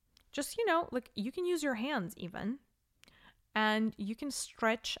 Just, you know, like you can use your hands even, and you can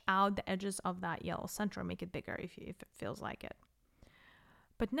stretch out the edges of that yellow center, make it bigger if it feels like it.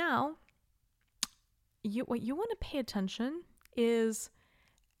 But now, what you want to pay attention is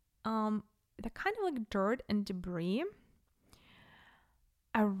the kind of like dirt and debris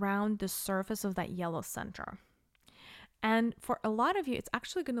around the surface of that yellow center. And for a lot of you, it's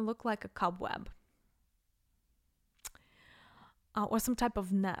actually going to look like a cobweb or some type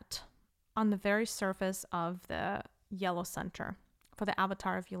of net on the very surface of the yellow center for the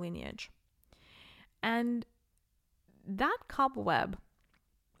avatar of your lineage. And that cobweb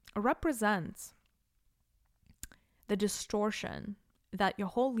represents the distortion that your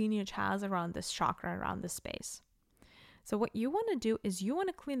whole lineage has around this chakra, around this space. So what you want to do is you want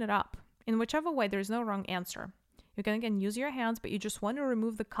to clean it up in whichever way. There's no wrong answer. You can again use your hands, but you just want to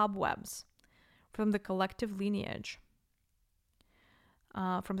remove the cobwebs from the collective lineage,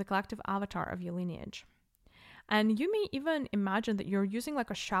 from the collective avatar of your lineage. And you may even imagine that you're using like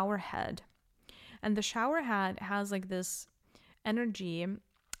a shower head, and the shower head has like this energy.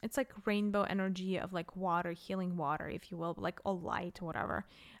 It's like rainbow energy of like water, healing water, if you will, like all light or whatever.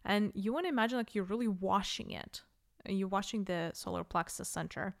 And you want to imagine like you're really washing it. You're washing the solar plexus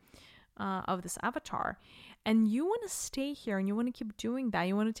center of this avatar, and you want to stay here and you want to keep doing that.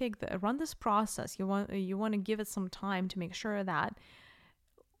 You want to run this process. You want to give it some time to make sure that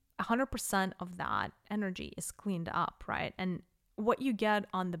 100% of that energy is cleaned up, right? And what you get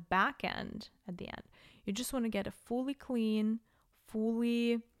on the back end at the end, you just want to get a fully clean,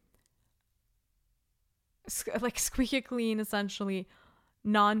 fully like squeaky clean, essentially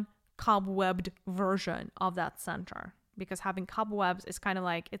non-cobwebbed version of that center. Because having cobwebs is kind of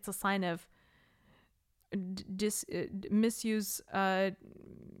like, it's a sign of misuse,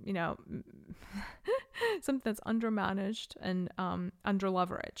 you know, something that's undermanaged and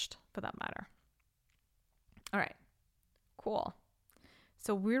underleveraged, for that matter. All right, cool.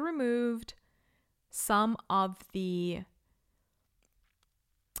 So we removed some of the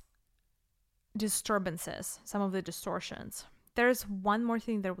disturbances, some of the distortions. There's one more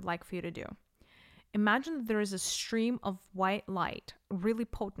thing that I would like for you to do. Imagine that there is a stream of white light, really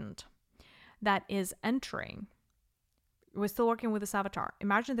potent, that is entering. We're still working with this avatar.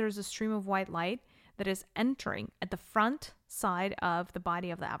 Imagine there's a stream of white light that is entering at the front side of the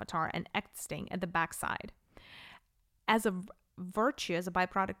body of the avatar and exiting at the back side. As a virtue, as a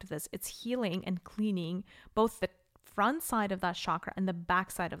byproduct of this, it's healing and cleaning both the front side of that chakra and the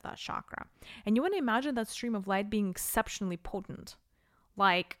back side of that chakra. And you want to imagine that stream of light being exceptionally potent,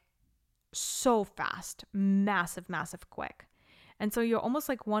 like so fast, massive, quick. And so you almost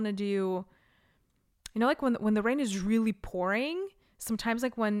like want to do, like when the rain is really pouring, sometimes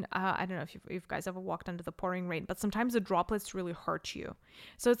like when, I don't know if you guys ever walked under the pouring rain, but sometimes the droplets really hurt you.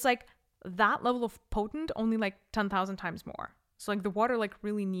 So it's like that level of potent, only like 10,000 times more. So like the water like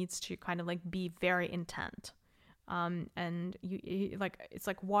really needs to kind of like be very intent. And you like, it's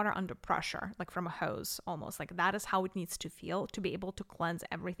like water under pressure, like from a hose almost. Like that is how it needs to feel to be able to cleanse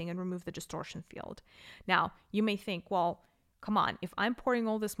everything and remove the distortion field. Now, you may think, well, come on, if I'm pouring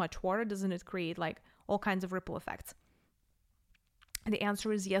all this much water, doesn't it create like all kinds of ripple effects? And the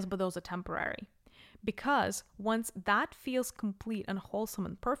answer is yes, but those are temporary. Because once that feels complete and wholesome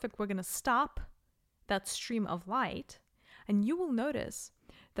and perfect, we're going to stop that stream of light, and you will notice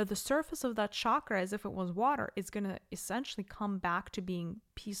that the surface of that chakra, as if it was water, is going to essentially come back to being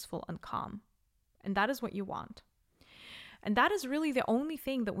peaceful and calm. And that is what you want. And that is really the only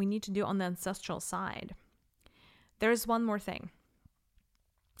thing that we need to do on the ancestral side. There's one more thing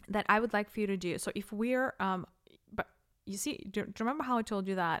that I would like for you to do. So if we're, but you see, do you remember how I told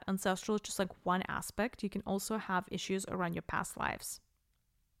you that ancestral is just like one aspect? You can also have issues around your past lives.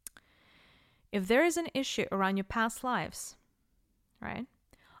 If there is an issue around your past lives, right?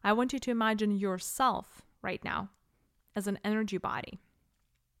 I want you to imagine yourself right now as an energy body.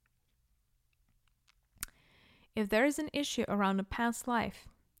 If there is an issue around a past life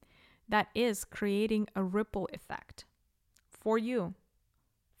that is creating a ripple effect for you,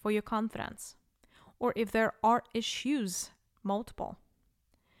 for your confidence, or if there are issues, multiple,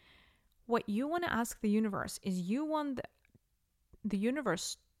 what you want to ask the universe is you want the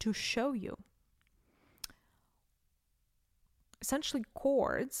universe to show you essentially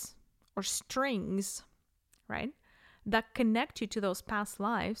cords or strings, right, that connect you to those past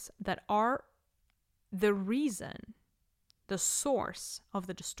lives that are the reason, the source of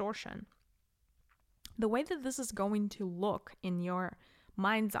the distortion. The way that this is going to look in your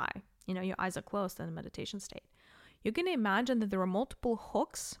mind's eye, your eyes are closed in a meditation state, you're going to imagine that there are multiple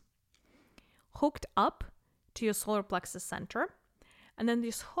hooks hooked up to your solar plexus center, and then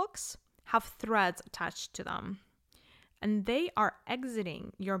these hooks have threads attached to them. And they are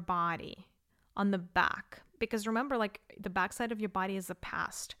exiting your body on the back. Because remember, like the backside of your body is the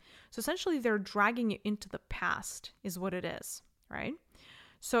past. So essentially they're dragging you into the past is what it is, right?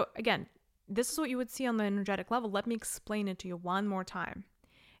 So again, this is what you would see on the energetic level. Let me explain it to you one more time.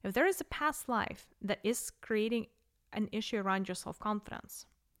 If there is a past life that is creating an issue around your self-confidence,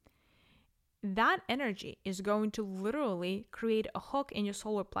 that energy is going to literally create a hook in your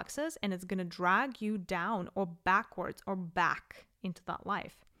solar plexus, and it's going to drag you down or backwards or back into that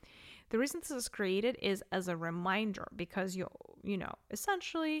life. The reason this is created is as a reminder, because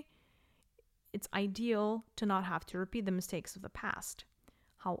essentially it's ideal to not have to repeat the mistakes of the past.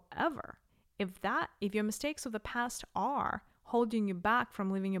 However, if your mistakes of the past are holding you back from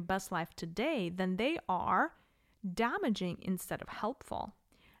living your best life today, then they are damaging instead of helpful.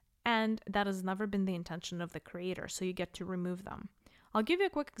 And that has never been the intention of the creator, so you get to remove them. I'll give you a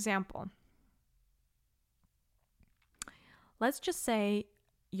quick example. Let's just say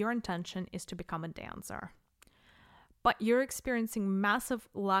your intention is to become a dancer, but you're experiencing massive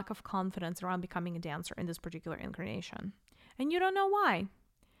lack of confidence around becoming a dancer in this particular incarnation, and you don't know why.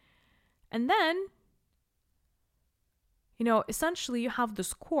 And then, essentially you have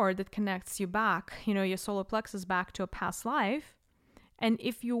this cord that connects you back, your solar plexus back to a past life. And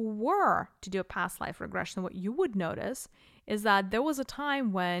if you were to do a past life regression, what you would notice is that there was a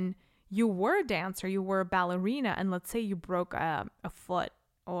time when you were a dancer, you were a ballerina, and let's say you broke a foot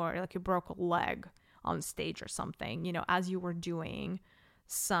or like you broke a leg on stage or something, as you were doing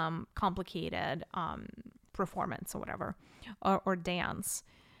some complicated performance or whatever, or dance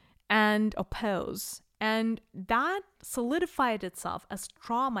and a pose. And that solidified itself as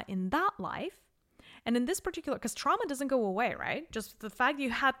trauma in that life. And in this particular, because trauma doesn't go away, right? Just the fact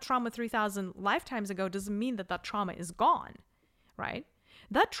you had trauma 3,000 lifetimes ago doesn't mean that trauma is gone, right?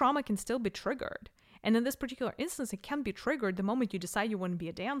 That trauma can still be triggered. And in this particular instance, it can be triggered the moment you decide you want to be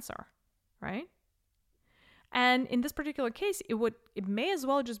a dancer, right? And in this particular case, it may as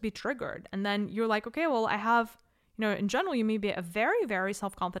well just be triggered. And then you're like, okay, well, I have, in general, you may be a very, very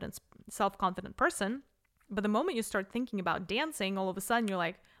self-confident person. But the moment you start thinking about dancing, all of a sudden you're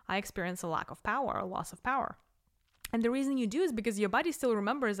like, I experience a lack of power, a loss of power. And the reason you do is because your body still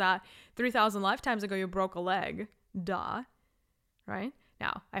remembers that 3,000 lifetimes ago you broke a leg. Duh. Right?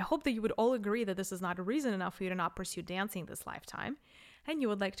 Now, I hope that you would all agree that this is not a reason enough for you to not pursue dancing this lifetime. And you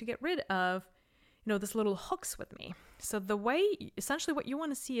would like to get rid of, this little hooks with me. So the way, essentially what you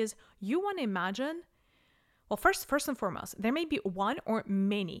want to see is you want to imagine, well, first and foremost, there may be one or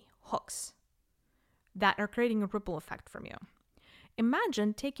many hooks that are creating a ripple effect from you.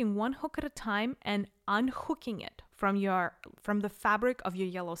 Imagine taking one hook at a time and unhooking it from the fabric of your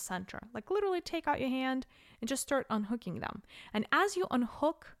yellow center. Like literally take out your hand and just start unhooking them. And as you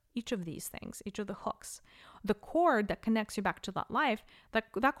unhook each of these things, each of the hooks, the cord that connects you back to that life,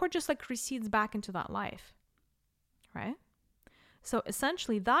 that cord just like recedes back into that life, right? So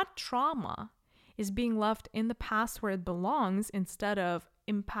essentially that trauma is being left in the past where it belongs instead of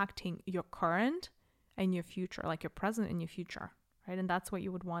impacting your current and your future, like your present and your future, right? And that's what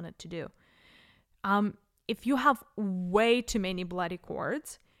you would want it to do. If you have way too many bloody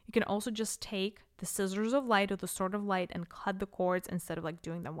cords, you can also just take the scissors of light or the sword of light and cut the cords instead of like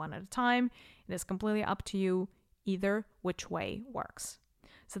doing them one at a time. It is completely up to you. Either which way works.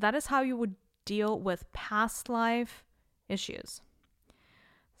 So that is how you would deal with past life issues.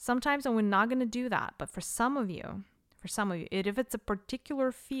 Sometimes we're not going to do that, but for some of you, if it's a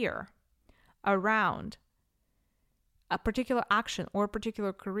particular fear around a particular action or a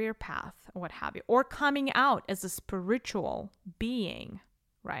particular career path or what have you, or coming out as a spiritual being,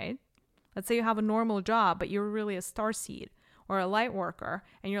 right? Let's say you have a normal job, but you're really a starseed or a light worker,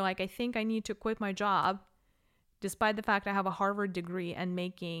 and you're like, I think I need to quit my job, despite the fact I have a Harvard degree and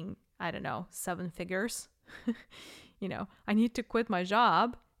making, 7 figures. I need to quit my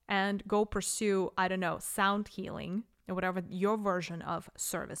job and go pursue, sound healing or whatever your version of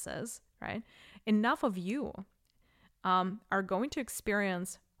services, right? Enough of you are going to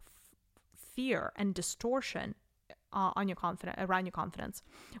experience fear and distortion around your confidence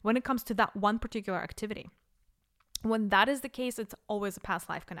when it comes to that one particular activity. When that is the case, it's always a past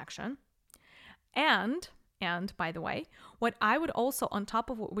life connection. And by the way, what I would also, on top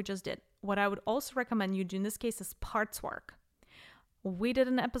of what we just did, what I would also recommend you do in this case is parts work. We did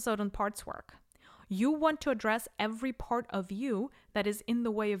an episode on parts work. You want to address every part of you that is in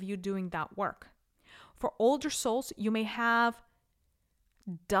the way of you doing that work. For older souls, you may have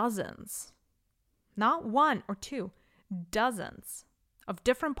dozens, not one or two, dozens of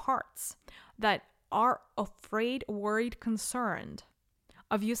different parts that are afraid, worried, concerned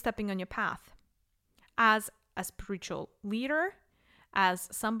of you stepping on your path. As a spiritual leader, as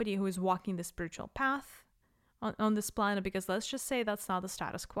somebody who is walking the spiritual path on this planet, because let's just say that's not the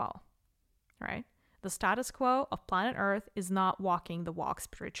status quo, right? The status quo of planet Earth is not walking the walk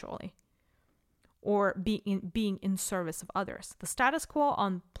spiritually or being in service of others. The status quo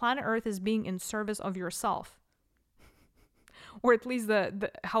on planet Earth is being in service of yourself, or at least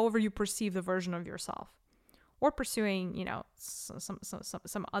the however you perceive the version of yourself, or pursuing,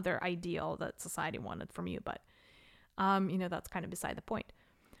 some other ideal that society wanted from you. But, that's kind of beside the point.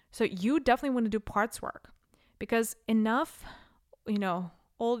 So you definitely want to do parts work, because enough,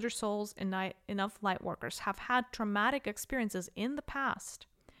 older souls and enough light workers have had traumatic experiences in the past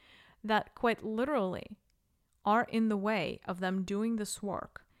that quite literally are in the way of them doing this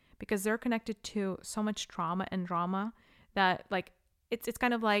work, because they're connected to so much trauma and drama that it's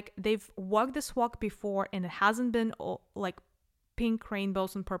kind of like they've walked this walk before and it hasn't been like pink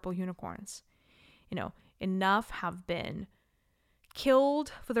rainbows and purple unicorns. Enough have been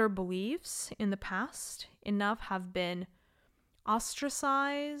killed for their beliefs in the past. Enough have been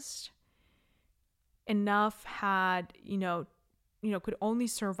ostracized. Enough had, could only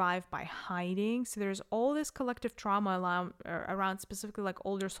survive by hiding. So there's all this collective trauma around specifically like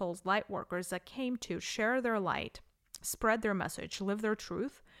older souls, light workers that came to share their light, spread their message, live their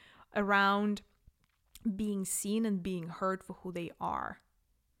truth around being seen and being heard for who they are.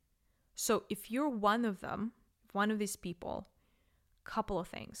 So if you're one of them, one of these people, couple of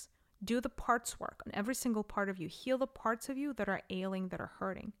things. Do the parts work on every single part of you. Heal the parts of you that are ailing, that are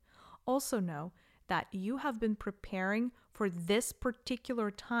hurting. Also know that you have been preparing for this particular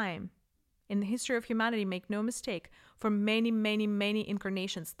time in the history of humanity, make no mistake, for many, many, many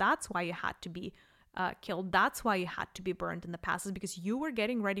incarnations. That's why you had to be killed. That's why you had to be burned in the past, is because you were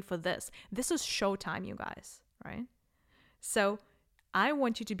getting ready for this. This is showtime, you guys, right? So I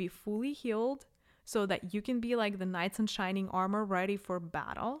want you to be fully healed so that you can be like the knights in shining armor ready for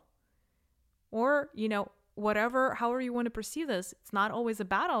battle. Or, however you want to perceive this. It's not always a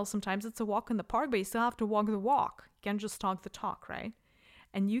battle. Sometimes it's a walk in the park, but you still have to walk the walk. You can't just talk the talk, right?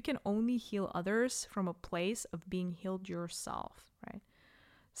 And you can only heal others from a place of being healed yourself, right?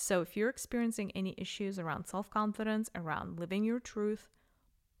 So if you're experiencing any issues around self-confidence, around living your truth,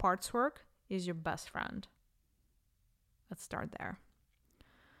 parts work is your best friend. Let's start there.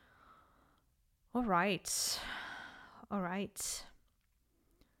 All right.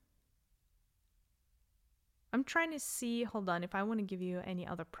 I'm trying to see, hold on, if I want to give you any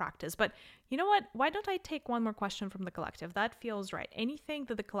other practice. But you know what? Why don't I take one more question from the collective? That feels right. Anything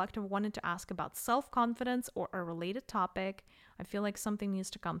that the collective wanted to ask about self-confidence or a related topic, I feel like something needs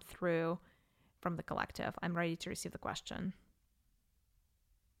to come through from the collective. I'm ready to receive the question.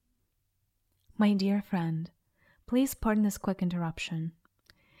 My dear friend, please pardon this quick interruption.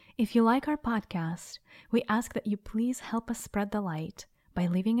 If you like our podcast, we ask that you please help us spread the light by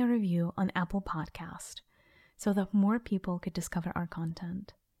leaving a review on Apple Podcast, so that more people could discover our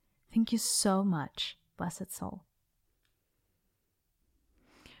content. Thank you so much, blessed soul.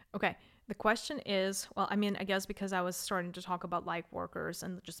 Okay, the question is, well, I mean, I guess because I was starting to talk about light workers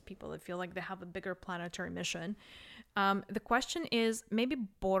and just people that feel like they have a bigger planetary mission. The question is maybe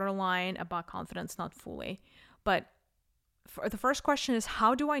borderline about confidence, not fully. But the first question is,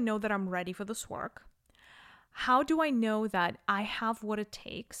 how do I know that I'm ready for this work? How do I know that I have what it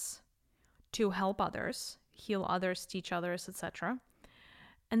takes to help others, heal others, teach others, etc.?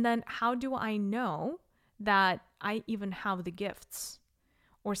 And then how do I know that I even have the gifts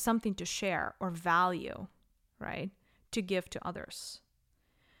or something to share or value, right, to give to others?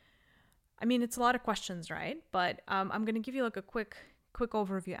 I mean, it's a lot of questions, right? But I'm going to give you like a quick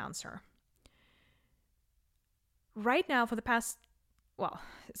overview answer. Right now, for the past, well,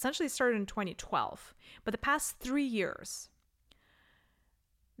 essentially it started in 2012, but the past 3 years,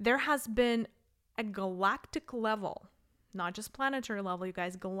 there has been a galactic level, not just planetary level, you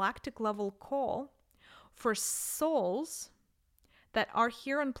guys, galactic level call for souls that are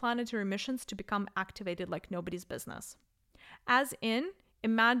here on planetary missions to become activated like nobody's business. As in,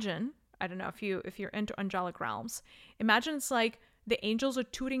 imagine, I don't know if you're into angelic realms, imagine it's like the angels are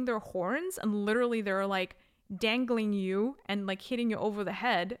tooting their horns and literally they're like dangling you and like hitting you over the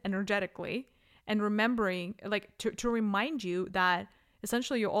head energetically and remembering, like to remind you that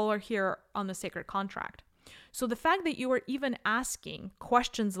essentially you all are here on the sacred contract. So the fact that you are even asking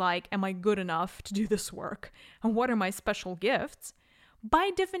questions like, am I good enough to do this work? And what are my special gifts?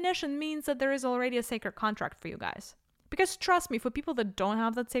 By definition means that there is already a sacred contract for you guys. Because trust me, for people that don't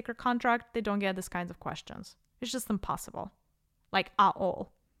have that sacred contract, they don't get these kinds of questions. It's just impossible. Like at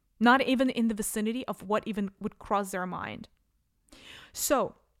all. Not even in the vicinity of what even would cross their mind.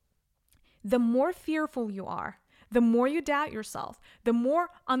 So, the more fearful you are, the more you doubt yourself, the more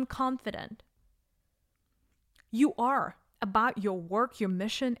unconfident you are about your work, your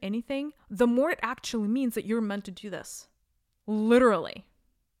mission, anything, the more it actually means that you're meant to do this. Literally.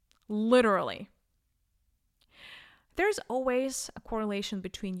 There's always a correlation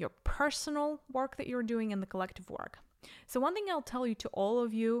between your personal work that you're doing and the collective work. So one thing I'll tell you to all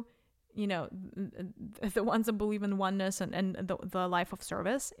of you, you know, the ones that believe in oneness and the life of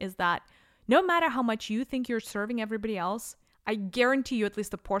service, is that no matter how much you think you're serving everybody else, I guarantee you at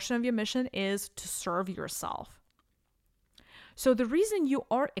least a portion of your mission is to serve yourself. So the reason you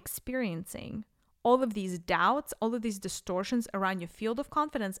are experiencing all of these doubts, all of these distortions around your field of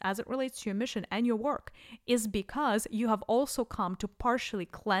confidence as it relates to your mission and your work is because you have also come to partially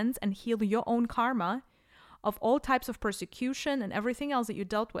cleanse and heal your own karma of all types of persecution and everything else that you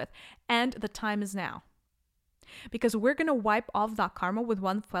dealt with. And the time is now. Because we're going to wipe off that karma with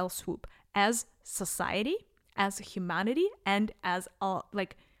one fell swoop as society, as humanity, and as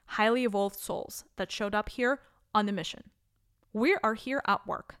like highly evolved souls that showed up here on the mission. We are here at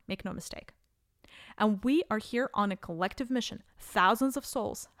work, make no mistake. And we are here on a collective mission. Thousands of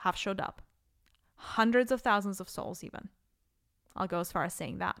souls have showed up. Hundreds of thousands of souls even. I'll go as far as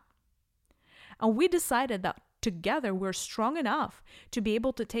saying that. And we decided that together we're strong enough to be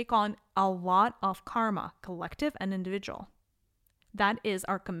able to take on a lot of karma, collective and individual. That is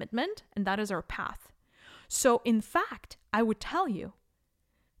our commitment and that is our path. So in fact, I would tell you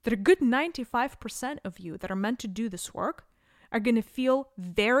that a good 95% of you that are meant to do this work are going to feel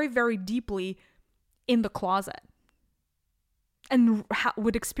very, very deeply in the closet and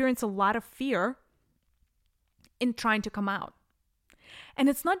would experience a lot of fear in trying to come out. And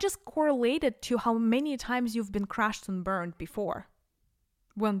it's not just correlated to how many times you've been crashed and burned before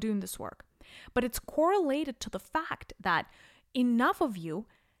when doing this work, but it's correlated to the fact that enough of you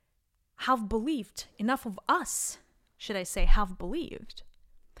have believed, enough of us, should I say, have believed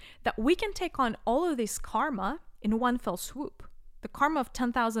that we can take on all of this karma in one fell swoop, the karma of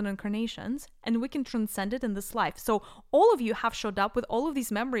 10,000 incarnations, and we can transcend it in this life. So all of you have showed up with all of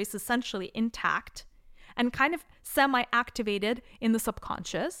these memories essentially intact and kind of semi-activated in the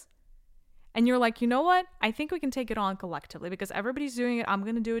subconscious. And you're like, you know what? I think we can take it on collectively because everybody's doing it. I'm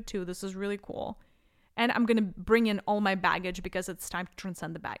going to do it too. This is really cool. And I'm going to bring in all my baggage because it's time to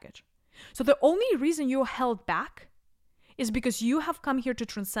transcend the baggage. So the only reason you held back is because you have come here to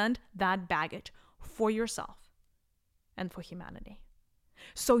transcend that baggage for yourself and for humanity.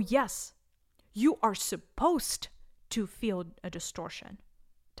 So yes, you are supposed to feel a distortion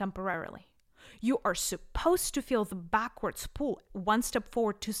temporarily. You are supposed to feel the backwards pull, one step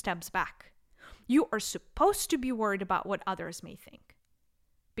forward, two steps back. You are supposed to be worried about what others may think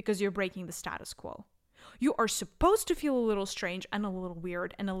because you're breaking the status quo. You are supposed to feel a little strange and a little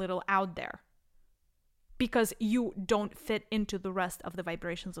weird and a little out there because you don't fit into the rest of the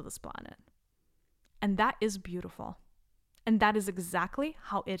vibrations of this planet. And that is beautiful. And that is exactly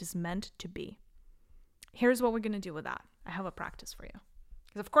how it is meant to be. Here's what we're going to do with that. I have a practice for you.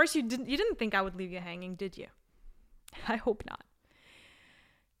 Because of course you didn't think I would leave you hanging, did you? I hope not.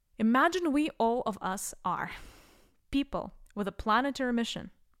 Imagine we all of us are people with a planetary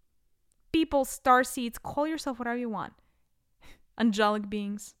mission. People, starseeds, call yourself whatever you want. Angelic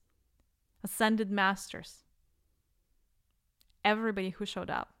beings, ascended masters. Everybody who showed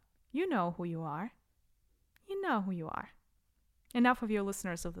up, you know who you are. You know who you are. Enough of you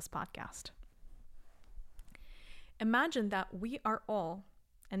listeners of this podcast. Imagine that we are all,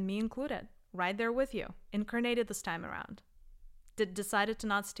 and me included, right there with you, incarnated this time around. Decided to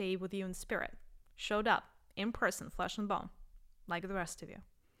not stay with you in spirit. Showed up in person, flesh and bone, like the rest of you.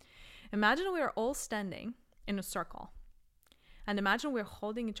 Imagine we are all standing in a circle. And imagine we're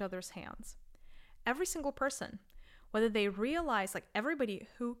holding each other's hands. Every single person, whether they realize, like everybody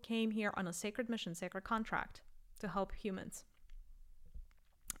who came here on a sacred mission, sacred contract to help humans,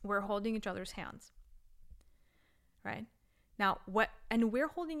 we're holding each other's hands. Right? Now, and we're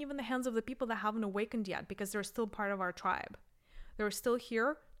holding even the hands of the people that haven't awakened yet because they're still part of our tribe. They're still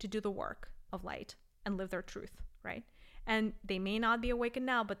here to do the work of light and live their truth, right? And they may not be awakened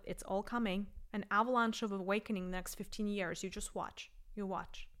now, but it's all coming. An avalanche of awakening in the next 15 years. You just watch. You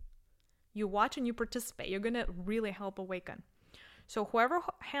watch. You watch and you participate. You're going to really help awaken. So whoever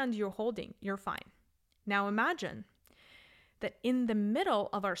hand you're holding, you're fine. Now imagine that in the middle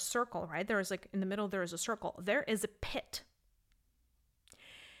of our circle, right? There is in the middle, there is a circle. There is a pit.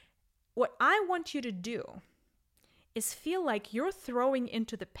 What I want you to do is feel like you're throwing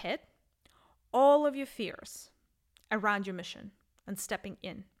into the pit all of your fears around your mission and stepping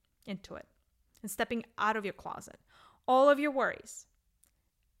into it and stepping out of your closet. All of your worries,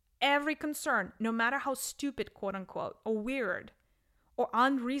 every concern, no matter how stupid, quote unquote, or weird or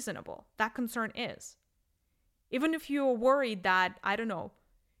unreasonable that concern is. Even if you're worried that, I don't know,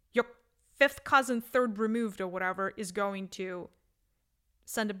 your fifth cousin, third removed or whatever is going to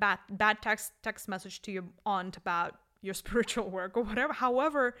send a bad text message to your aunt about your spiritual work or whatever,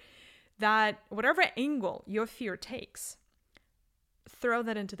 whatever angle your fear takes, throw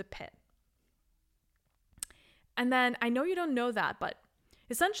that into the pit. And then I know you don't know that, but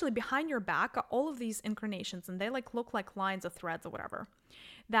essentially behind your back are all of these incarnations, and they look like lines of threads or whatever,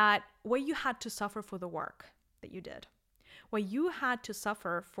 that where you had to suffer for the work that you did, where you had to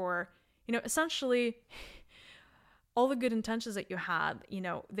suffer for, essentially all the good intentions that you had,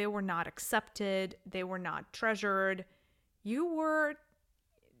 they were not accepted, they were not treasured.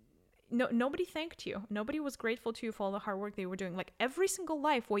 Nobody thanked you. Nobody was grateful to you for all the hard work they were doing. Like every single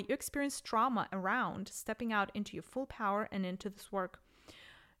life where you experienced trauma around stepping out into your full power and into this work,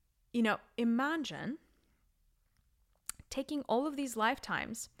 imagine taking all of these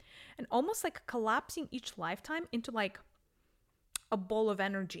lifetimes and almost collapsing each lifetime into a bowl of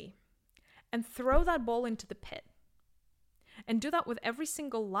energy and throw that bowl into the pit. And do that with every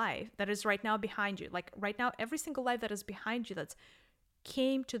single life that is right now behind you. Right now, every single life that is behind you that's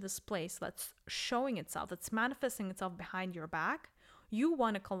came to this place, that's showing itself, that's manifesting itself behind your back, you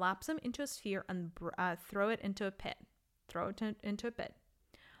want to collapse them into a sphere and throw it into a pit. Throw it into a pit.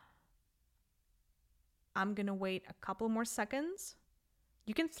 I'm going to wait a couple more seconds.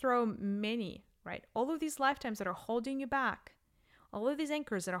 You can throw many, right? All of these lifetimes that are holding you back, all of these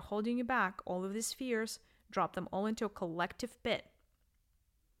anchors that are holding you back, all of these fears, drop them all into a collective pit.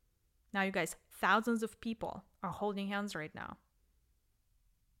 Now, you guys, thousands of people are holding hands right now.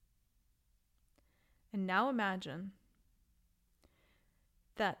 And now imagine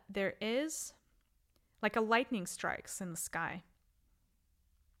that there is a lightning strikes in the sky.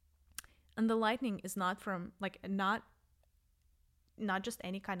 And the lightning is not from, not just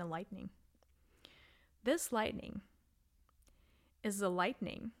any kind of lightning. This lightning is the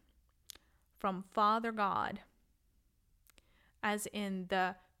lightning from Father God, as in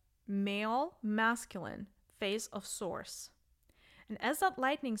the male, masculine face of source. And as that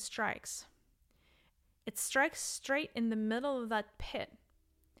lightning strikes, it strikes straight in the middle of that pit,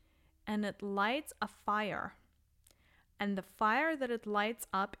 and it lights a fire. And the fire that it lights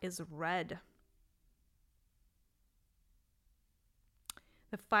up is red.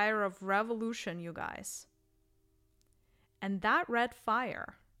 The fire of revolution, you guys. And that red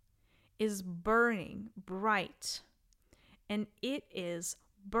fire is burning bright. And it is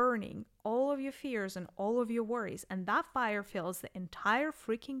burning all of your fears and all of your worries. And that fire fills the entire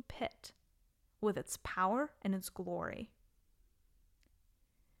freaking pit with its power and its glory.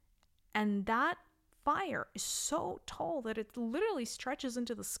 And that fire is so tall that it literally stretches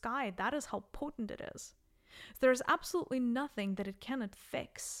into the sky. That is how potent it is. There is absolutely nothing that it cannot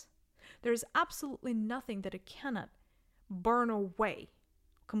fix. There is absolutely nothing that it cannot burn away,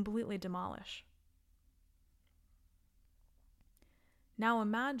 completely demolish. Now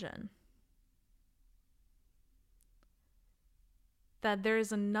imagine that there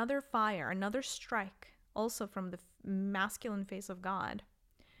is another fire, another strike, also from the masculine face of God.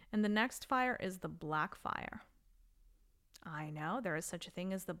 And the next fire is the black fire. I know, there is such a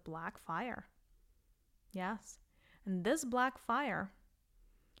thing as the black fire. Yes. And this black fire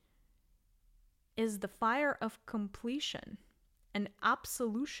is the fire of completion and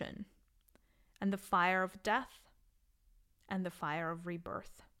absolution, and the fire of death, and the fire of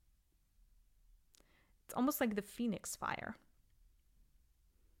rebirth. It's almost like the phoenix fire.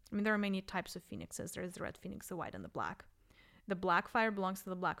 I mean, there are many types of phoenixes. There is the red phoenix, the white, and the black. The black fire belongs to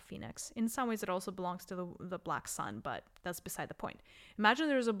the black phoenix. In some ways, it also belongs to the black sun, but that's beside the point. Imagine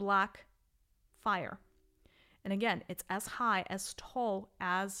there's a black fire. And again, it's as high, as tall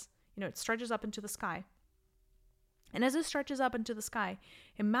as, it stretches up into the sky. And as it stretches up into the sky,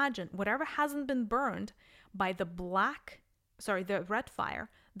 imagine whatever hasn't been burned by the red fire,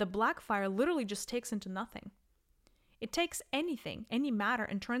 the black fire literally just takes into nothing. It takes anything, any matter,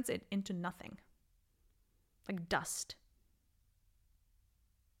 and turns it into nothing. Like dust.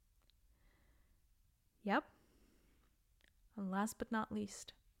 Yep. And last but not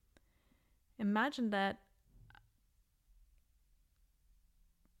least, imagine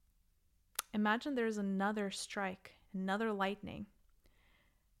there's another strike, another lightning.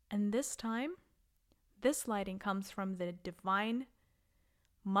 And this time, this lighting comes from the divine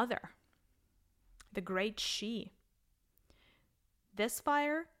mother, the great she. This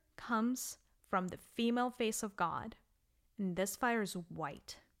fire comes from the female face of God, and this fire is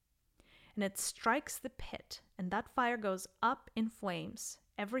white. And it strikes the pit, and that fire goes up in flames.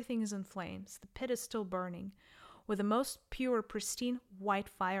 Everything is in flames. The pit is still burning with the most pure, pristine white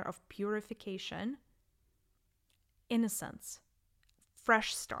fire of purification, innocence,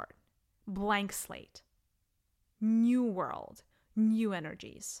 fresh start, blank slate, new world, new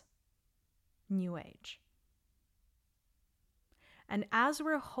energies, new age. And as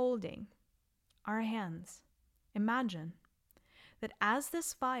we're holding our hands, imagine that as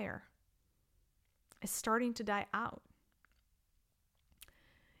this fire is starting to die out,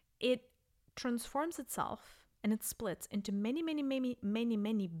 it transforms itself and it splits into many, many, many, many,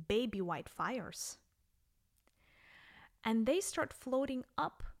 many baby white fires. And they start floating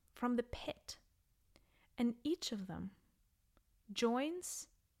up from the pit. And each of them joins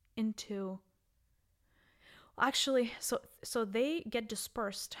into... Actually, so they get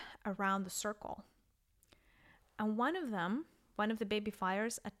dispersed around the circle. And one of the baby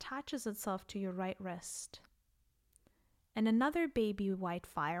fires, attaches itself to your right wrist. And another baby white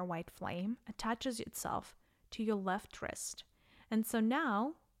fire, white flame, attaches itself to your left wrist. And so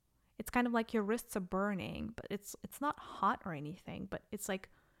now it's kind of like your wrists are burning, but it's not hot or anything, but it's like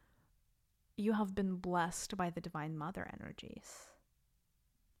you have been blessed by the Divine Mother energies.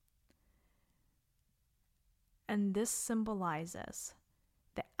 And this symbolizes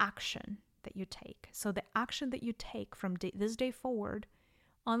the action that you take. So the action that you take from this day forward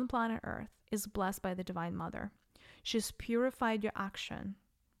on planet Earth is blessed by the Divine Mother. She's purified your action,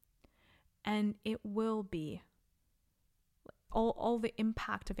 and it will be all the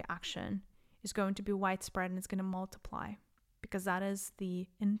impact of your action is going to be widespread, and it's going to multiply, because that is the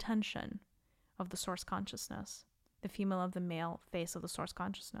intention of the source consciousness, the female of the male face of the source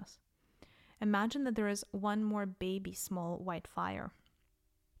consciousness. Imagine that there is one more baby small white fire,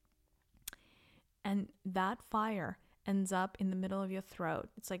 and that fire ends up in the middle of your throat.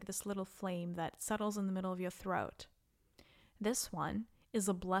 It's like this little flame that settles in the middle of your throat. This one is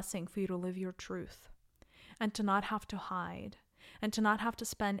a blessing for you to live your truth and to not have to hide and to not have to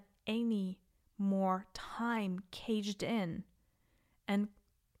spend any more time caged in and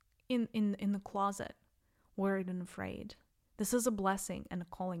in the closet, worried and afraid. This is a blessing and a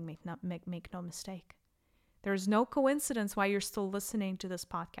calling, make no mistake. There is no coincidence why you're still listening to this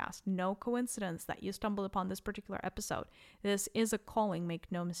podcast. No coincidence that you stumbled upon this particular episode. This is a calling,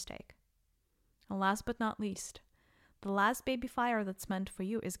 make no mistake. And last but not least, the last baby fire that's meant for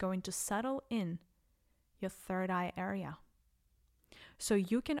you is going to settle in your third eye area. So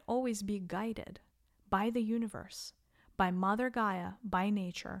you can always be guided by the universe, by Mother Gaia, by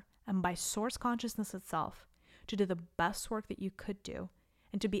nature, and by source consciousness itself to do the best work that you could do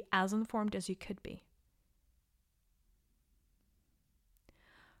and to be as informed as you could be.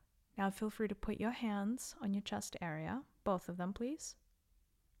 Now feel free to put your hands on your chest area, both of them please.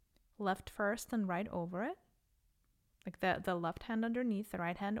 Left first and right over it. Like the left hand underneath, the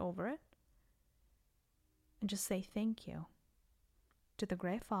right hand over it. And just say thank you to the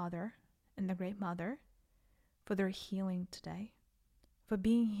Great Father and the Great Mother for their healing today, for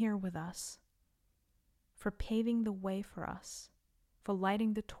being here with us, for paving the way for us, for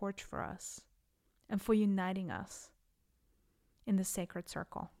lighting the torch for us, and for uniting us in the sacred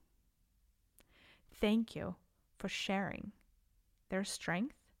circle. Thank you for sharing their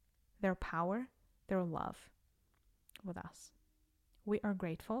strength, their power, their love with us. We are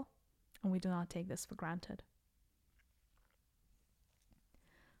grateful, and we do not take this for granted.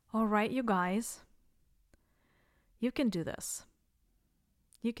 All right, you guys, you can do this.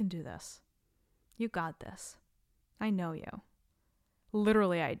 You can do this. You got this. I know you.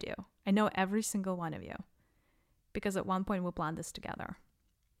 Literally, I do. I know every single one of you, because at one point we planned this together.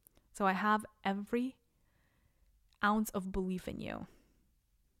 So I have every ounce of belief in you.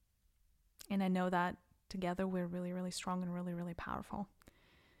 And I know that together we're really, really strong and really, really powerful.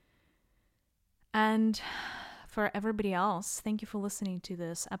 And for everybody else, thank you for listening to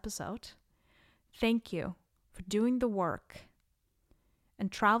this episode. Thank you for doing the work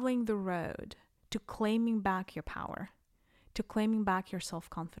and traveling the road to claiming back your power, to claiming back your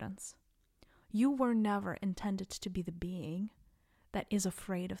self-confidence. You were never intended to be the being that is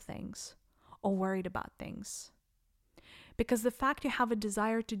afraid of things or worried about things. Because the fact you have a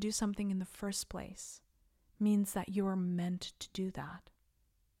desire to do something in the first place means that you are meant to do that.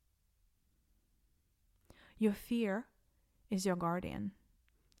 Your fear is your guardian.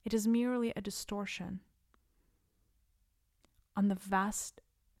 It is merely a distortion on the vast,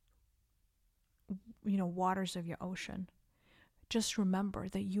 waters of your ocean. Just remember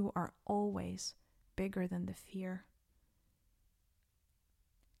that you are always bigger than the fear.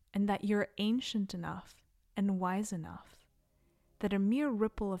 And that you're ancient enough and wise enough that a mere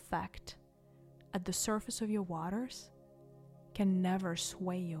ripple effect at the surface of your waters can never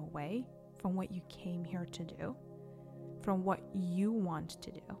sway you away from what you came here to do, from what you want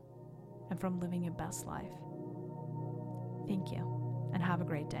to do, and from living your best life. Thank you, and have a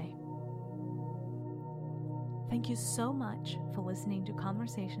great day. Thank you so much for listening to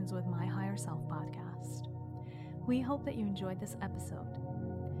Conversations with My Higher Self podcast. We hope that you enjoyed this episode.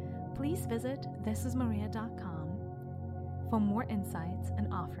 Please visit thisismaria.com for more insights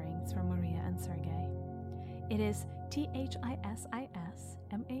and offerings from Maria and Sergey. It is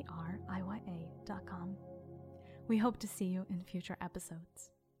thisismariya.com. We hope to see you in future episodes.